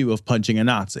dispassionate view of punching a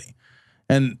Nazi.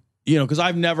 And, you know, because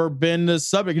I've never been the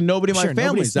subject, nobody in my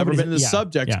family's ever been the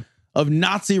subject of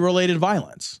Nazi-related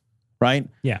violence, right?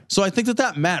 Yeah. So I think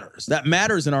that matters. That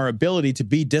matters in our ability to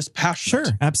be dispassionate.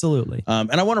 Sure, absolutely. And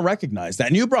I want to recognize that.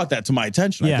 And you brought that to my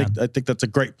attention. Yeah. I think that's a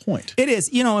great point. It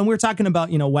is, you know, and we're talking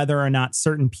about, you know, whether or not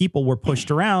certain people were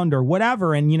pushed around or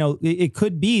whatever. And, you know, it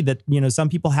could be that, you know, some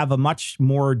people have a much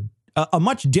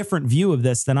different view of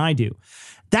this than I do.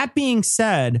 That being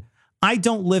said, I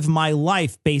don't live my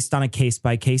life based on a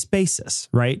case-by-case basis,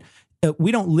 right?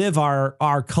 We don't live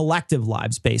our collective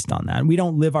lives based on that. We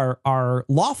don't live our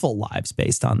lawful lives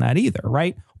based on that either,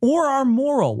 right? Or our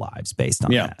moral lives based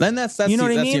on that. And that's you know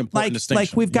what I mean? The important distinction.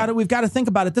 Like we've got to think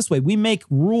about it this way. We make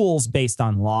rules based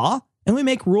on law and we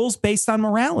make rules based on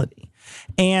morality.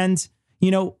 And you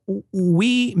know,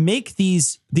 we make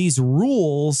these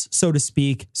rules, so to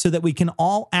speak, so that we can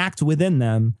all act within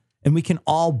them and we can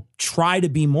all try to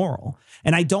be moral.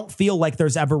 And I don't feel like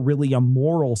there's ever really a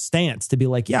moral stance to be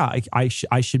like, yeah, I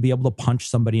should be able to punch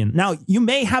somebody in. Now, you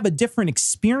may have a different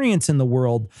experience in the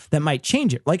world that might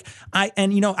change it. Like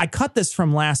I cut this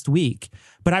from last week,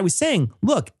 but I was saying,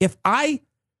 look, if I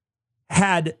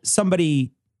had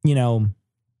somebody, you know,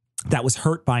 that was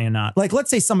hurt by a Nazi, like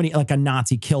let's say somebody like a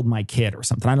Nazi killed my kid or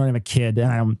something. I don't have a kid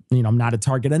and I'm not a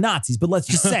target of Nazis, but let's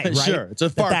just say, right? Sure, it's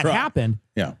a far cry. That happened.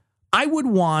 Yeah. I would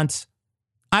want,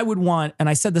 and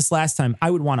I said this last time, I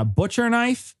would want a butcher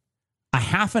knife, a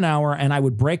half an hour, and I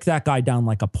would break that guy down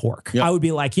like a pork. Yep. I would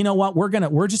be like, you know what? We're gonna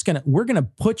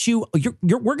put you.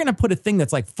 We're gonna put a thing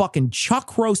that's like fucking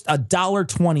chuck roast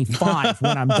 $1.25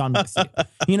 when I'm done with you.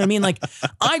 You know what I mean? Like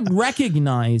I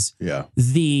recognize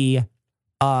the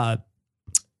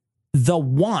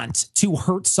want to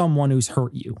hurt someone who's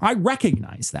hurt you. I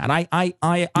recognize that. I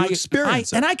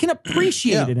experience it, and I can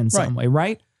appreciate it in some way,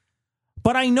 right?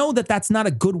 But I know that that's not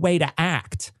a good way to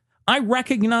act. I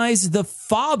recognize the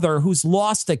father who's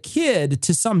lost a kid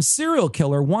to some serial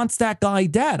killer wants that guy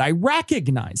dead. I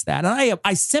recognize that. And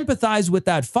I sympathize with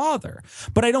that father,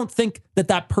 but I don't think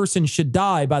that person should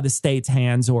die by the state's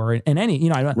hands or in any, you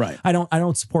know, I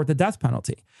don't support the death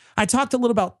penalty. I talked a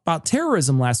little about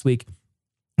terrorism last week.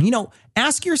 You know,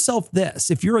 ask yourself this.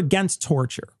 If you're against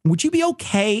torture, would you be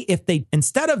okay if they,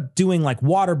 instead of doing like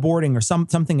waterboarding or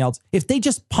something else, if they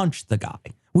just punched the guy?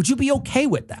 Would you be okay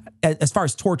with that as far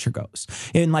as torture goes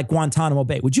in like Guantanamo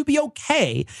Bay? Would you be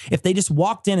okay if they just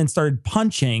walked in and started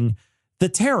punching the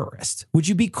terrorist? Would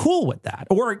you be cool with that?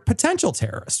 Or potential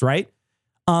terrorist, right?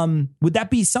 Would that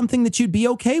be something that you'd be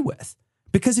okay with?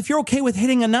 Because if you're okay with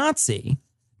hitting a Nazi,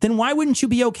 then why wouldn't you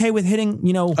be okay with hitting,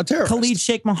 you know, Khalid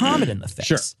Sheikh Mohammed in the face?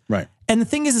 Sure, right. And the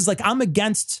thing is like, I'm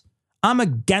against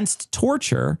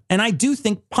torture, and I do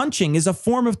think punching is a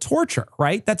form of torture,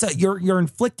 right? You're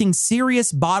inflicting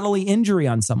serious bodily injury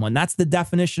on someone. That's the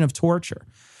definition of torture.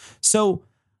 So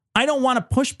I don't want to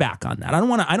push back on that. I don't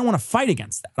want to fight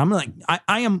against that. I'm like,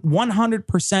 I am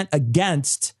 100%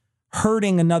 against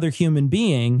hurting another human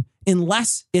being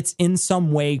unless it's in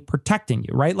some way protecting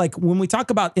you, right? Like when we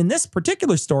talk about in this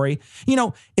particular story, you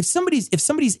know, if somebody's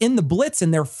in the Blitz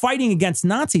and they're fighting against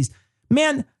Nazis,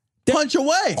 man, punch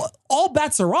away. All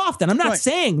bets are off. Then I'm not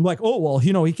saying like, oh, well,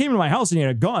 you know, he came to my house and he had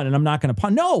a gun and I'm not going to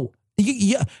punch. No,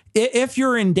 if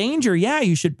you're in danger, yeah,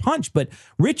 you should punch. But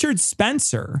Richard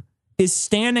Spencer is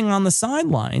standing on the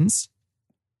sidelines,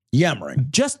 yammering,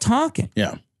 just talking.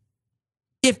 Yeah.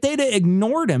 If they'd have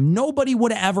ignored him, nobody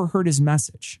would have ever heard his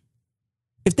message.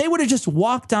 If they would have just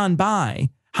walked on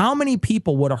by, how many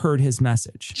people would have heard his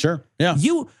message? Sure. Yeah.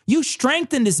 You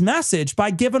strengthened his message by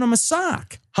giving him a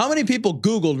sock. How many people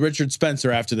Googled Richard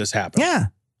Spencer after this happened? Yeah.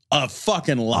 A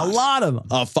fucking lot. A lot of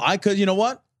them. You know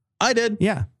what? I did.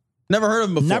 Yeah. Never heard of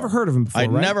him before. Never heard of him before.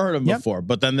 I'd never heard of him before.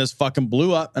 But then this fucking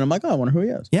blew up and I'm like, oh, I wonder who he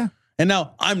is. Yeah. And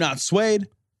now I'm not swayed,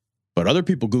 but other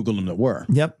people Googled him that were.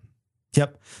 Yep.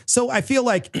 So I feel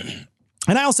like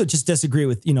And I also just disagree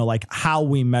with, like how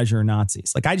we measure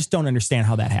Nazis. Like, I just don't understand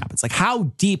how that happens. Like, how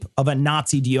deep of a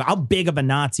Nazi how big of a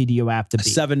Nazi do you have to be?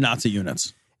 7 Nazi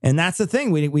units. And that's the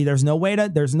thing. There's no way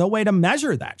to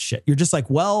measure that shit. You're just like,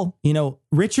 well,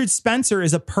 Richard Spencer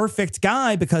is a perfect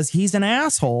guy because he's an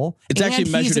asshole. It's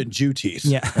actually measured in Jew teeth.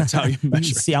 Yeah. That's how you measure.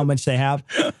 You see how much they have.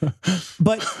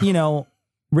 But,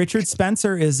 Richard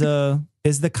Spencer is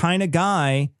the kind of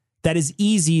guy that is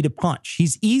easy to punch.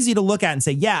 He's easy to look at and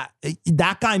say, yeah,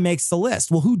 that guy makes the list.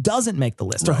 Well, who doesn't make the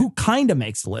list? Right. Or who kind of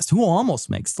makes the list? Who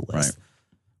almost makes the list?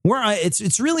 Right.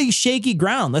 It's really shaky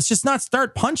ground. Let's just not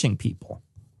start punching people.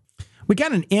 We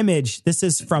got an image. This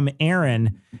is from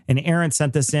Aaron, and Aaron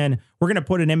sent this in. We're going to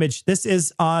put an image. This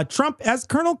is Trump as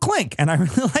Colonel Klink, and I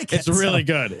really like it. It's really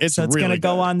good. It's going to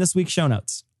go on this week's show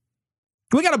notes.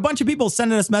 We got a bunch of people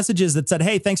sending us messages that said,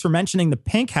 hey, thanks for mentioning the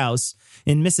Pink House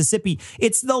in Mississippi.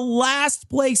 It's the last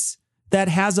place that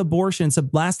has abortion. It's the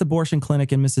last abortion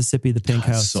clinic in Mississippi, the Pink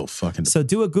House. So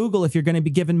do a Google if you're going to be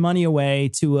giving money away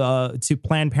to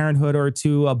Planned Parenthood or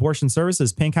to abortion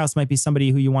services. Pink House might be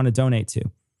somebody who you want to donate to.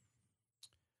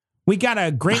 We got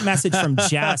a great message from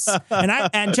Jess,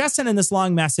 and Jess sent in this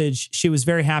long message. She was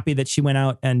very happy that she went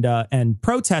out and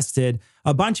protested.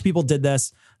 A bunch of people did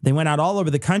this. They went out all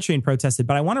over the country and protested.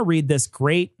 But I want to read this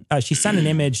great. She sent an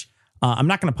image. I'm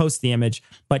not going to post the image,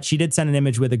 but she did send an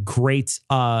image with a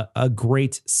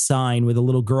great sign with a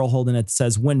little girl holding it that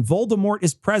says, "When Voldemort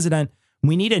is president,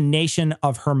 we need a nation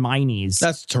of Hermiones."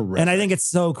 That's terrific. And I think it's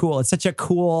so cool. It's such a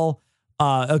cool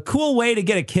way to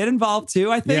get a kid involved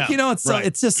too. I think,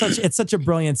 it's such a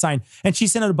brilliant sign. And she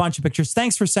sent out a bunch of pictures.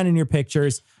 Thanks for sending your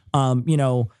pictures.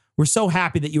 We're so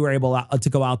happy that you were able to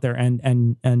go out there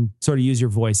and sort of use your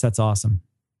voice. That's awesome.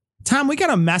 Tom, we got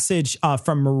a message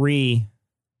from Marie,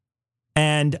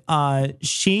 and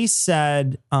she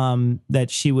said that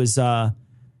she was on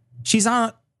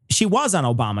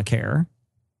Obamacare,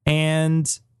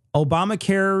 and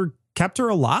Obamacare kept her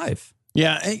alive.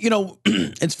 Yeah,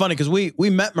 it's funny because we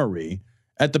met Marie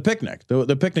at the picnic,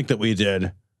 the picnic that we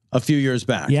did a few years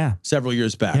back. Yeah. Several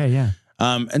years back. Yeah.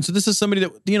 And so this is somebody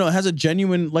that, has a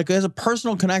genuine, has a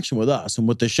personal connection with us and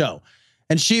with the show.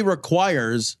 And she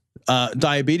requires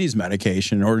diabetes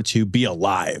medication in order to be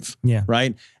alive. Yeah.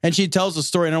 Right. And she tells a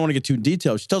story, and I don't want to get too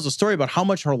detailed. She tells a story about how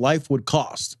much her life would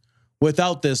cost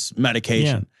without this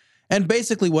medication. Yeah. And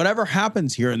basically whatever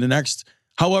happens here in the next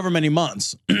however many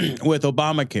months with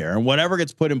Obamacare and whatever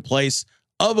gets put in place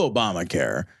of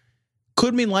Obamacare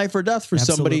could mean life or death for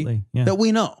somebody that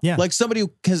we know. Yeah. Like somebody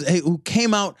who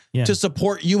came out to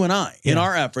support you and I in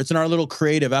our efforts, in our little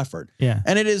creative effort. Yeah.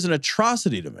 And it is an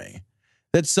atrocity to me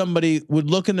that somebody would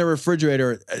look in their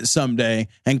refrigerator someday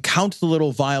and count the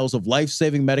little vials of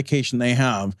life-saving medication they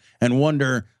have and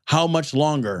wonder how much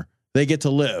longer they get to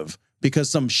live because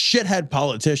some shithead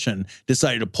politician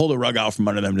decided to pull the rug out from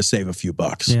under them to save a few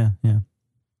bucks. Yeah.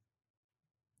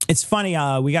 It's funny.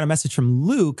 We got a message from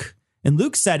Luke, and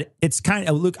Luke said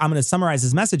Luke, I'm going to summarize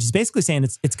his message. He's basically saying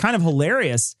it's kind of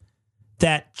hilarious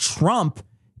that Trump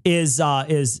is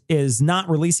not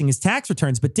releasing his tax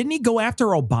returns, but didn't he go after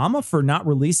Obama for not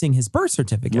releasing his birth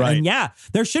certificate? Right. And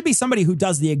there should be somebody who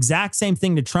does the exact same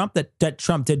thing to Trump that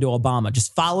Trump did to Obama.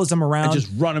 Just follows him around, and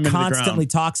just run him constantly into the ground.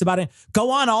 Talks about it. Go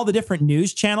on all the different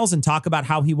news channels and talk about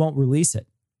how he won't release it.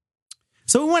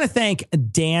 So we want to thank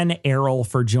Dan Arel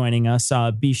for joining us.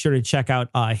 Be sure to check out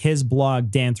his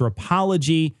blog,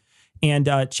 Danthropology. And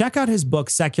check out his book,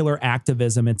 Secular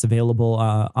Activism. It's available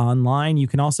online. You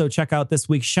can also check out this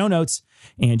week's show notes,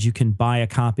 and you can buy a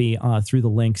copy through the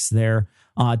links there.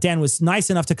 Dan was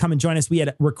nice enough to come and join us. We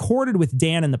had recorded with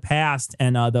Dan in the past,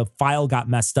 and the file got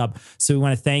messed up. So we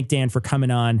want to thank Dan for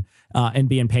coming on and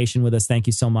being patient with us. Thank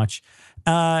you so much.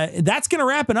 That's going to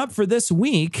wrap it up for this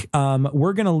week.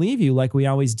 We're going to leave you, like we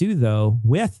always do, though,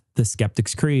 with the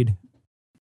Skeptic's Creed.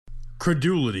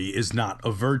 Credulity is not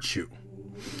a virtue.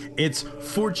 It's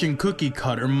fortune cookie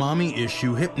cutter, mommy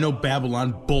issue,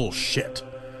 hypno-Babylon bullshit.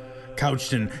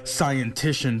 Couched in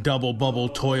scientician, double bubble,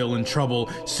 toil and trouble,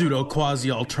 pseudo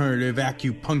quasi-alternative,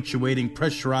 acupunctuating,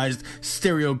 pressurized,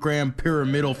 stereogram,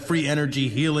 pyramidal, free energy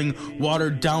healing,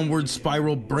 watered downward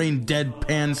spiral, brain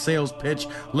deadpan sales pitch,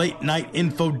 late night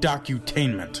info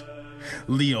docutainment.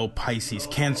 Leo, Pisces,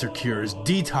 cancer cures,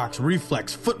 detox,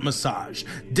 reflex, foot massage,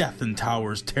 death and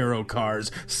towers, tarot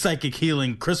cards, psychic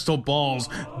healing, crystal balls,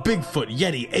 Bigfoot,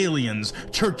 Yeti, aliens,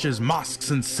 churches, mosques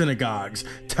and synagogues,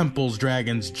 temples,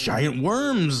 dragons, giant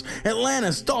worms,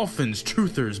 Atlantis, dolphins,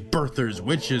 truthers, birthers,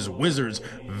 witches, wizards,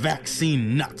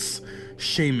 vaccine nuts,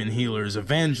 shaman healers,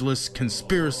 evangelists,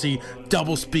 conspiracy,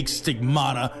 doublespeak,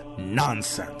 stigmata,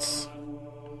 nonsense.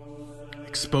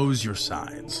 Expose your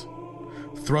sides.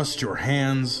 Thrust your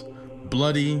hands,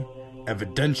 bloody,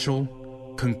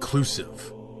 evidential,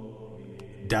 conclusive.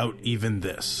 Doubt even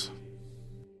this.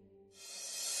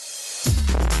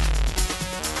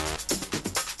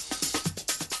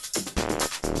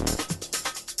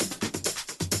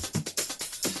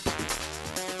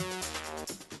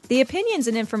 The opinions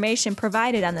and information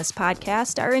provided on this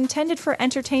podcast are intended for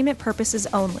entertainment purposes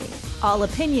only. All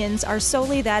opinions are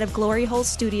solely that of Glory Hole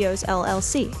Studios,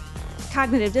 LLC.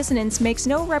 Cognitive Dissonance makes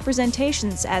no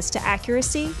representations as to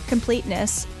accuracy,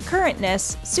 completeness,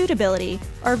 currentness, suitability,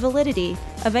 or validity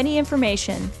of any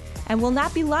information, and will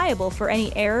not be liable for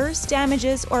any errors,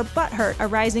 damages, or butthurt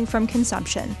arising from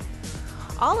consumption.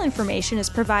 All information is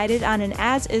provided on an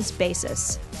as-is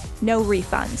basis. No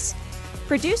refunds.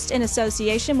 Produced in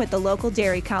association with the local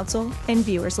Dairy Council and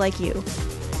viewers like you.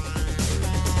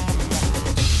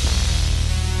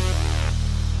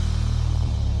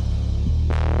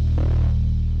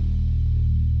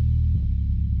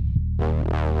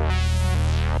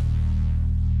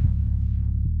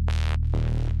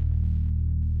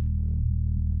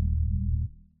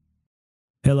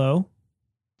 Hello?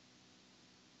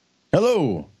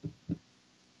 Hello.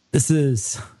 This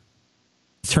is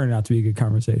turning out to be a good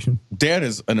conversation. Dan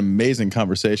is an amazing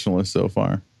conversationalist so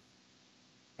far.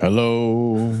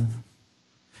 Hello.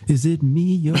 Is it me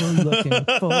you're looking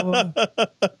for?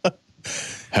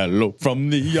 Hello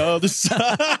from the other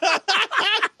side.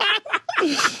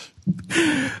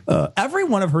 Every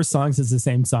one of her songs is the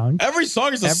same song. Every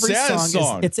song is a sad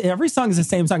song. Every song is the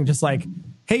same song, just like,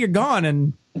 hey, you're gone,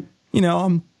 and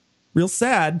I'm real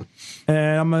sad,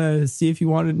 and I'm gonna see if you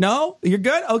want to. No, you're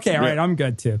good. Okay, all right, I'm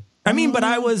good too. I mean, but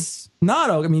I was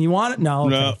not. I mean, you want it? No,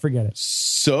 okay, forget it.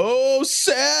 So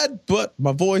sad, but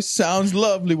my voice sounds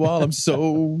lovely while I'm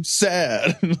so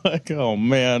sad. Like, oh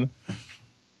man.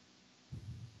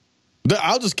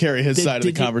 I'll just carry his side of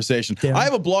the conversation. I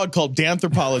have a blog called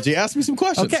Danthropology. Ask me some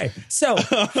questions. Okay, so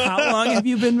how long have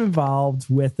you been involved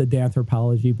with the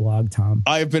Danthropology blog, Tom?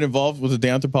 I have been involved with the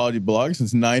Danthropology blog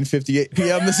since 9:58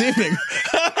 p.m. this evening.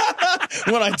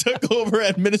 When I took over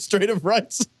administrative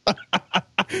rights.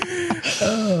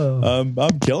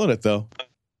 I'm killing it, though.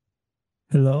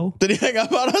 Hello? Did he hang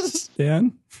up on us?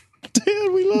 Dan?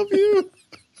 Dan, we love you.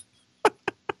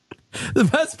 The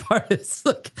best part is,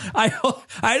 look, I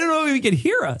don't know if he can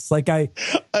hear us. Like, I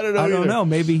don't know. I don't know.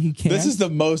 Maybe he can. This is the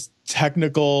most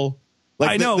technical. Like,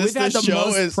 I know. We've had the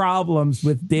most problems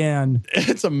with Dan.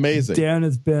 It's amazing.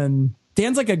 Dan's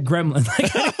like a gremlin.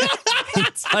 Like, he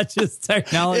touches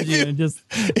technology and just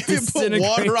if you put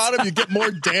water on him, you get more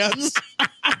Dans.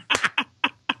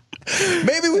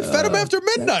 Maybe we fed him after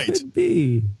midnight.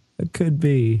 It could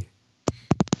be.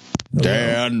 Hello?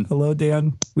 Dan. Hello,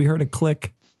 Dan. We heard a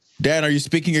click. Dan, are you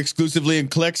speaking exclusively in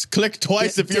clicks? Click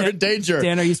twice if you're in danger.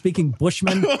 Dan, are you speaking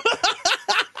Bushman?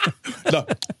 No.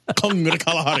 Kongra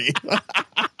Kalahari.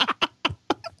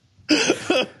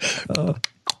 Oh,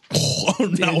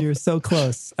 no. Dan, you're so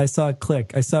close. I saw a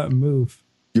click. I saw it move.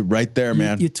 You're right there,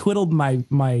 man. You twiddled my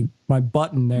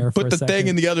button there. Put the thing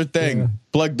in the other thing. Yeah.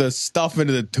 Plug the stuff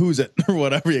into the Tuzit or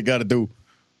whatever you got to do.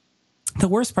 The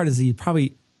worst part is he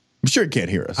probably... I'm sure he can't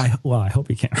hear us. I hope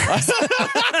he can't hear us.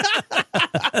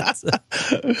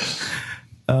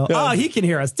 Oh, he can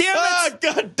hear us. Damn it. Oh,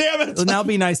 God damn it. So now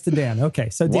be nice to Dan. Okay,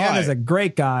 so Dan is a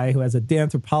great guy who has a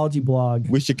Danthropology blog.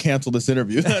 We should cancel this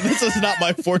interview. This is not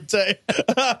my forte.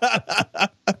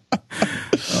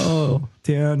 Oh,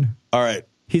 Dan. All right.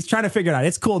 He's trying to figure it out.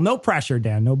 It's cool. No pressure,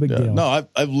 Dan. No big deal. No,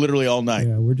 I've literally all night.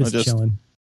 Yeah, we're just chilling.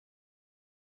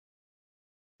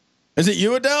 Is it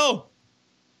you, Adele?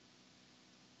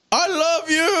 I love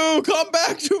you. Come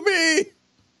back to me.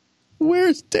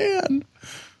 Where's Dan?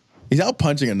 He's out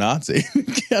punching a Nazi.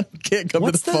 can't come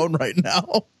to the phone right now.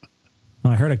 Oh,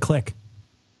 I heard a click.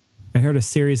 I heard a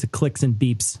series of clicks and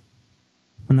beeps.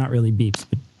 Well, not really beeps,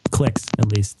 but clicks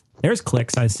at least. There's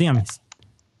clicks. I see them.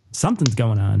 Something's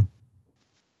going on.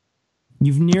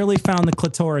 You've nearly found the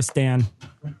clitoris, Dan.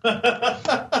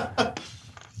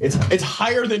 It's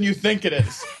higher than you think it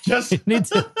is. Just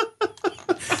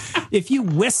if you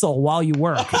whistle while you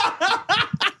work.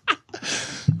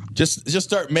 Just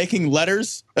start making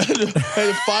letters and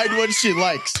find what she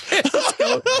likes.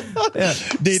 Yeah.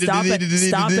 Stop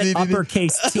at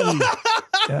uppercase T.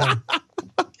 Yeah.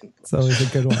 It's always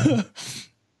a good one.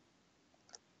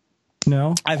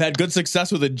 No? I've had good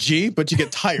success with a G, but you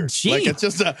get tired. G? Like it's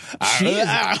just a... G is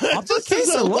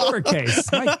uppercase or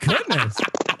lowercase? My goodness.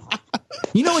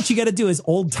 You know what you got to do is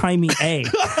old-timey A.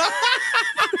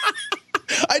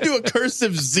 I do a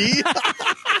cursive Z.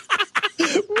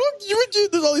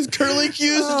 There's all these curly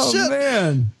cues and shit.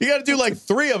 Man. You got to do like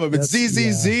 3 of them. It's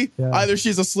Z. Yeah. Either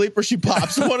she's asleep or she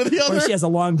pops. One or the other. Or she has a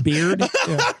long beard.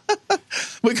 Yeah.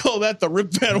 We call that the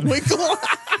Rip Van Winkle.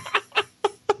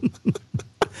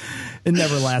 It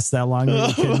never lasts that long.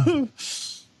 I'm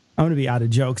going to be out of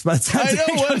jokes by the time I know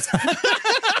what.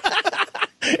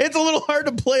 It's a little hard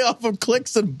to play off of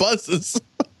clicks and buzzes.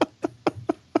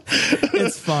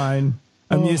 It's fine.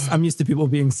 I'm used to people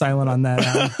being silent on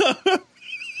that.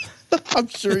 I'm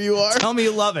sure you are. Tell me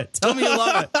you love it. Tell me you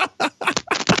love it.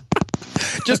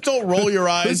 Just don't roll your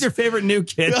eyes. Who's your favorite new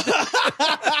kid?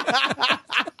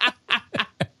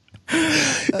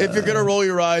 If you're going to roll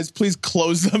your eyes, please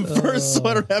close them first so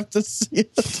I don't have to see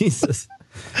it. Jesus.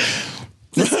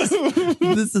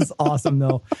 This is awesome,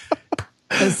 though.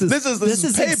 This is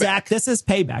payback. This is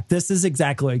payback. This is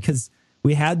exactly because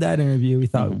we had that interview. We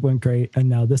thought it went great. And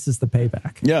now this is the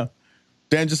payback. Yeah.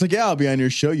 Dan just like, yeah, I'll be on your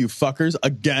show, you fuckers.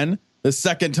 Again, the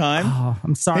second time. Oh,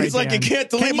 I'm sorry. He's like, you can't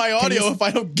delete my audio if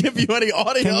I don't give you any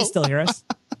audio. Can you still hear us?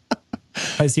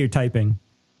 I see you're typing.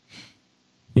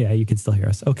 Yeah, you can still hear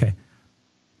us. Okay.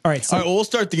 All right. All right, well, we'll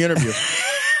start the interview.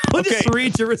 We'll just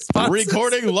read your responses.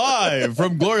 Recording live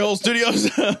from Glory Hole Studios.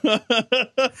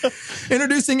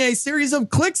 Introducing a series of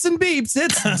clicks and beeps.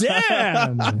 It's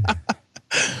Dan.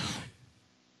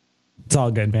 It's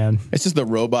all good, man. It's just the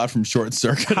robot from Short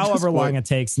Circuit. However long it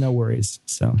takes, no worries.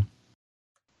 So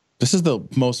this is the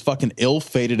most fucking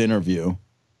ill-fated interview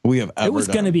we have ever done. It was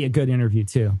going to be a good interview,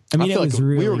 too. I mean, I feel it was like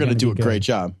really we were going to do a good. great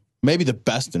job. Maybe the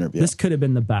best interview. This could have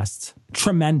been the best.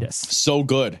 Tremendous. So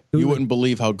good. You wouldn't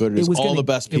believe how good it is. All the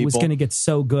best people. It was going to get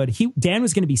so good. Dan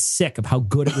was going to be sick of how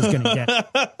good it was going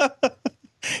to get.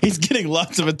 He's getting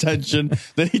lots of attention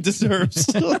that he deserves.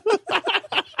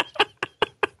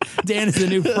 Dan is the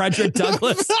new Frederick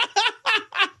Douglass.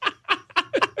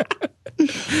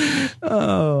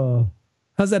 Oh,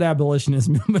 how's that abolitionist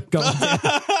movement going?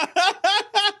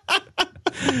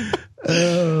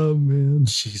 Oh, man.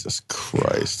 Jesus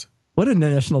Christ. What a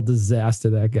national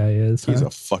disaster that guy is. He's a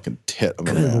fucking tit of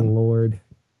a Good man. Lord.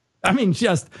 I mean,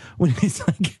 just when he's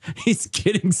like, he's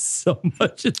getting so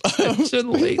much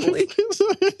attention lately.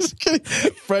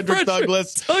 Frederick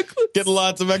Douglass getting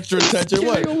lots of extra attention.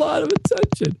 Getting a lot of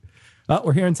attention. Oh,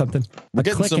 we're hearing something. We're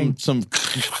getting some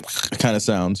kind of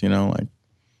sounds, like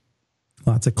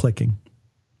lots of clicking.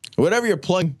 Whatever you're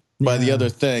plugging by the other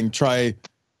thing, try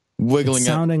wiggling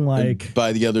sounding like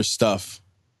by the other stuff.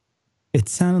 It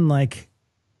sounded like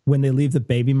when they leave the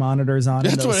baby monitors on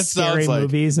in That's what those it scary sounds like.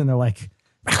 movies, and they're like,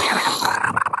 I'm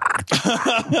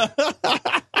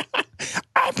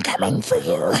coming for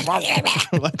you.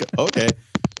 Like, okay.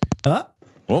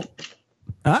 Well,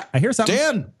 I hear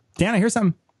something. Dan, I hear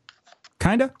something.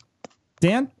 Kinda.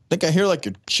 Dan? I think I hear like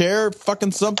a chair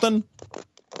fucking something.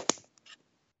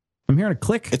 I'm hearing a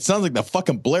click. It sounds like the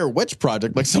fucking Blair Witch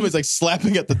Project. Like somebody's like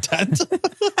slapping at the tent.